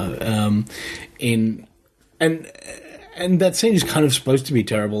 You know, and that scene is kind of supposed to be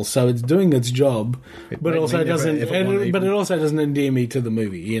terrible, so it's doing its job, but also doesn't. But it also doesn't endear me to the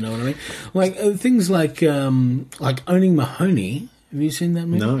movie. You know what I mean? Like things like Owning Mahoney. Have you seen that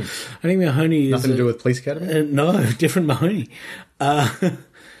movie? No. Owning Mahoney is Nothing to do with Police Academy? no, different Mahoney.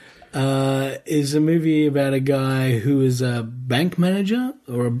 is a movie about a guy who is a bank manager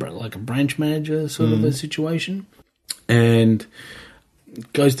or like a branch manager sort of a situation, and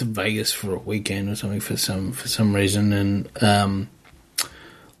goes to Vegas for a weekend or something for some reason, and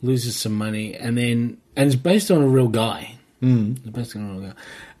loses some money, and it's based on a real guy. It's based on a real guy,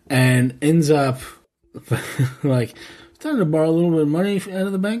 and ends up like starting to borrow a little bit of money out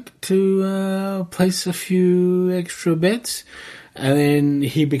of the bank to place a few extra bets, and then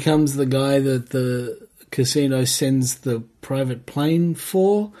he becomes the guy that the casino sends the private plane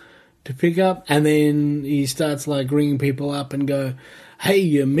for to pick up, and then he starts like ringing people up and go, hey,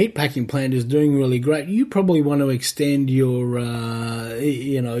 your meatpacking plant is doing really great. You probably want to extend your,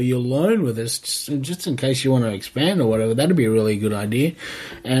 your loan with us just in case you want to expand or whatever. That'd be a really good idea.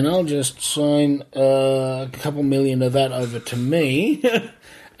 And I'll just sign a couple million of that over to me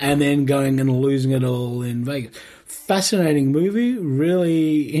and then going and losing it all in Vegas. Fascinating movie,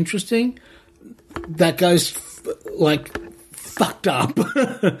 really interesting. That goes fucked up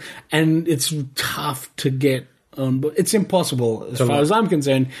and it's tough to get on board. It's impossible, as far as I'm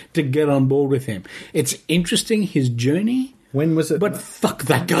concerned, to get on board with him. It's interesting, his journey. When was it? But fuck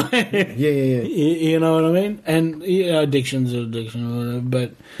that guy. Yeah. You know what I mean? And addiction's an addiction or whatever,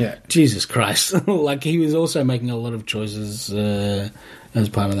 but Jesus Christ. Like, he was also making a lot of choices as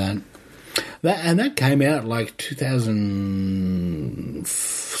part of that. That came out like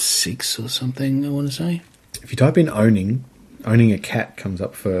 2006 or something, I want to say. If you type in owning a cat comes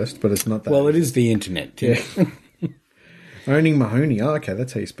up first, but it's not that. Well, it is the internet. Yeah. Owning Mahoney. Oh, okay,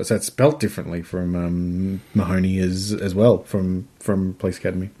 that's how you spell. So it's spelt differently from Mahoney as well from Police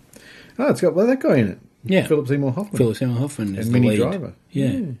Academy. Oh, it's got that guy in it. Yeah, Philip Seymour Hoffman. Philip Seymour Hoffman is and the Minnie lead. Driver.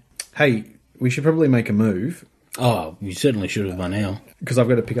 Yeah. Hey, we should probably make a move. Oh, we certainly should have by now. Because I've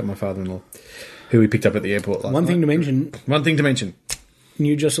got to pick up my father-in-law, who we picked up at the airport last night. One thing to mention.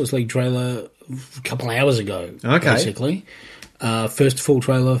 New Justice League trailer a couple of hours ago. Okay. Basically. First full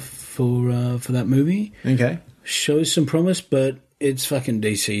trailer for that movie. Okay. Shows some promise, but it's fucking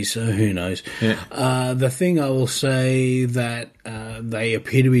DC, so who knows. Yeah. The thing I will say that they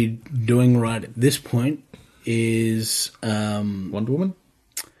appear to be doing right at this point is... Wonder Woman?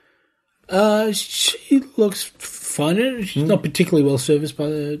 She looks fine in it. She's not particularly well serviced by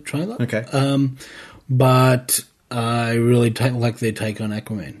the trailer. Okay. But I really like their take on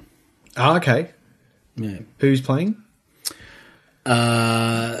Aquaman. Oh, okay. Yeah. Who's playing?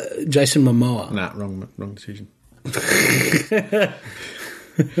 Jason Momoa. Nah, wrong decision.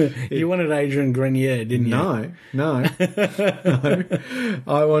 You wanted Adrian Grenier, didn't you? No.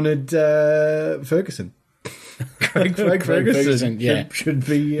 I wanted Ferguson. Craig Ferguson. Yeah. Should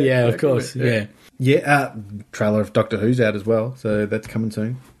be. Yeah, of course. Yeah. Yeah. Trailer of Doctor Who's out as well, so that's coming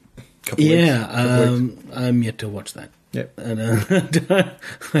soon. Couple weeks. I'm yet to watch that. Yep.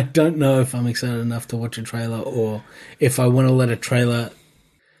 I don't know if I'm excited enough to watch a trailer, or if I want to let a trailer.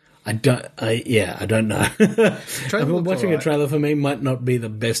 I don't know. Watching a trailer for me might not be the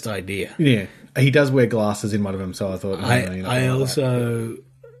best idea. Yeah, he does wear glasses in one of them, so I thought. I also,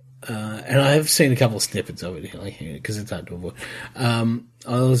 and I have seen a couple of snippets of it because it's hard to avoid. I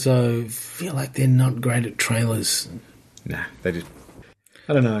also feel like they're not great at trailers. Nah, they just.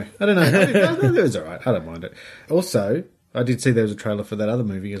 I don't know. It was all right. I don't mind it. Also, I did see there was a trailer for that other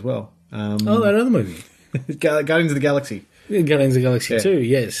movie as well. That other movie, Guardians of the Galaxy. Guardians of the Galaxy 2,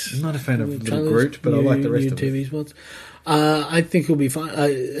 yes. I'm not a fan of Little Groot, but I like the rest of TV it. spots. I think it'll be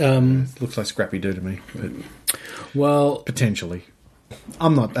fine. Looks like Scrappy Doo to me. But well, potentially. I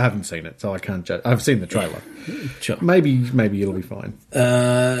haven't seen it, so I can't judge. I've seen the trailer. Sure. Maybe it'll be fine.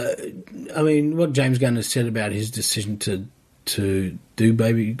 I mean, what James Gunn has said about his decision to do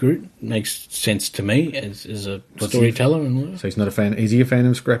Baby Groot makes sense to me as a storyteller. So he's not a fan. Is he a fan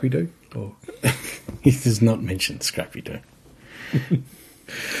of Scrappy Doo? Or he does not mention Scrappy Doo.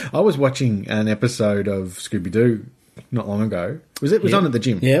 I was watching an episode of Scooby Doo not long ago. It was on at the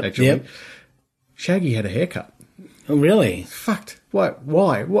gym, actually. Yep. Shaggy had a haircut. Oh, really? Fucked. What?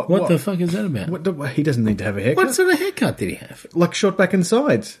 Why? What the fuck is that about? He doesn't need to have a haircut. What sort of haircut did he have? Like short back and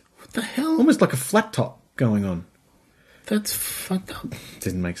sides. What the hell? Almost like a flat top going on. That's fucked up.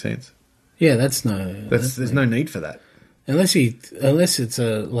 Didn't make sense. Yeah, there's no need for that. Unless it's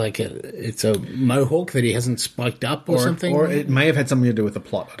a mohawk that he hasn't spiked up or something. Or it may have had something to do with the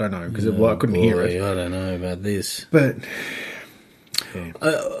plot. I don't know, because I couldn't hear it. I don't know about this. But yeah.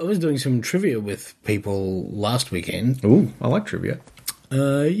 I was doing some trivia with people last weekend. Ooh, I like trivia.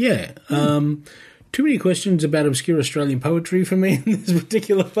 Yeah. Too many questions about obscure Australian poetry for me in this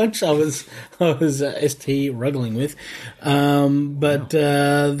particular bunch. I was ST ruggling with, but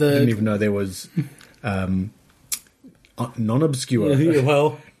I didn't even know there was non-obscure.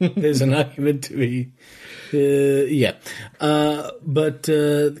 Well, There's an argument to be. Yeah. But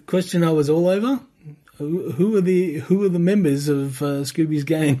the question I was all over. Who are the members of Scooby's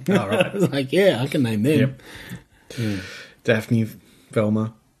gang? Oh, right. I was like, yeah, I can name them. Yep. Daphne,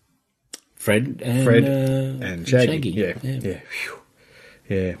 Velma, Fred, and Shaggy. Yeah. yeah. Phew.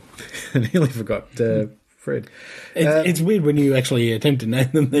 Yeah. I nearly forgot Fred. It's weird when you actually attempt to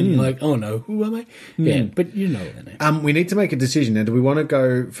name them, then you're like, oh no, who are they? Yeah, but you know their name. We need to make a decision now. Do we want to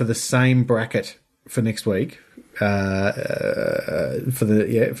go for the same bracket for next week? For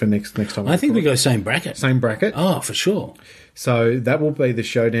next time. I think we go same bracket. Same bracket. Oh, for sure. So that will be the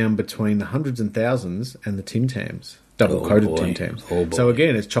showdown between the hundreds and thousands and the Tim Tams, double coated Tim Tams. Oh, boy. So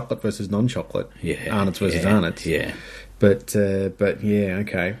again, it's chocolate versus non-chocolate. Yeah, Arnott's versus Arnott's. Yeah, but yeah,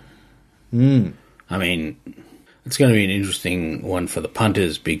 okay. I mean, it's going to be an interesting one for the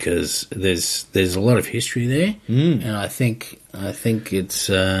punters because there's a lot of history there, and I think it's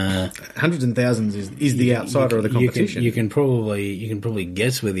hundreds and thousands is the outsider of the competition. You can probably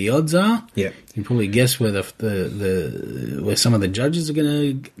guess where the odds are. Yeah, you can probably guess where where some of the judges are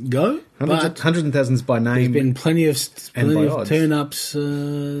going to go. Hundreds and thousands by name. There's been plenty of turn ups.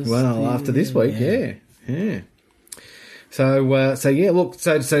 Well, after this week, yeah. So yeah, look.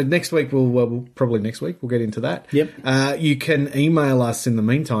 So next week we'll probably we'll get into that. Yep. You can email us in the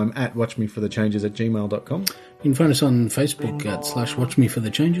meantime at watchmeforthechanges@gmail.com. You can find us on Facebook at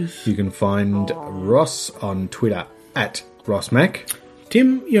 /WatchMeForTheChanges. You can find Ross on Twitter at RossMac.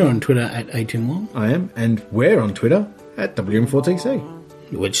 Tim, you're on Twitter at atimwong. I am, and we're on Twitter at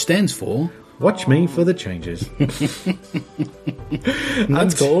WM4TC, which stands for Watch Me for the Changes. And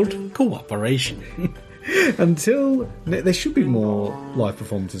that's called cooperation. Until there should be more live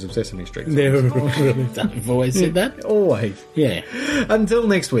performances of Sesame Street. I've always said that. Always. Yeah. Until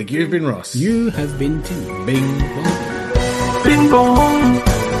next week, you've been Ross. You have been Tim. Bing bong. Bing bong.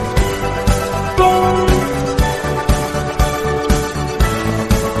 Bong.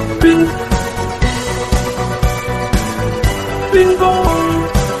 Bing. Bing bong.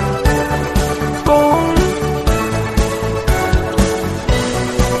 Bong.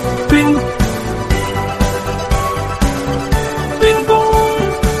 Bing. Bing bong.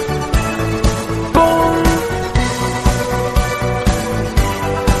 Bong.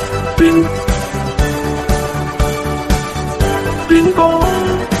 Bing. Bing bong.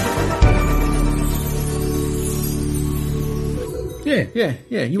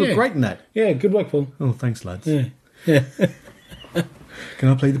 Yeah. You were great in that. Yeah, good work, Paul. Oh, thanks, lads. Yeah. Can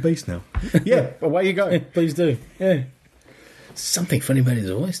I play the bass now? Yeah, away you go. Please do. Yeah. Something funny about his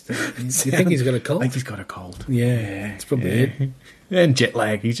voice. You think he's got a cold? I think he's got a cold. Yeah, it's probably it. And jet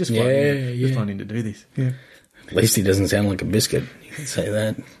lag. He's just finding, Yeah. just finding to do this. Yeah. At least he doesn't sound like a biscuit. You can say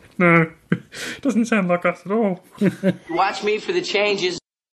that. No, doesn't sound like us at all. Watch me for the changes.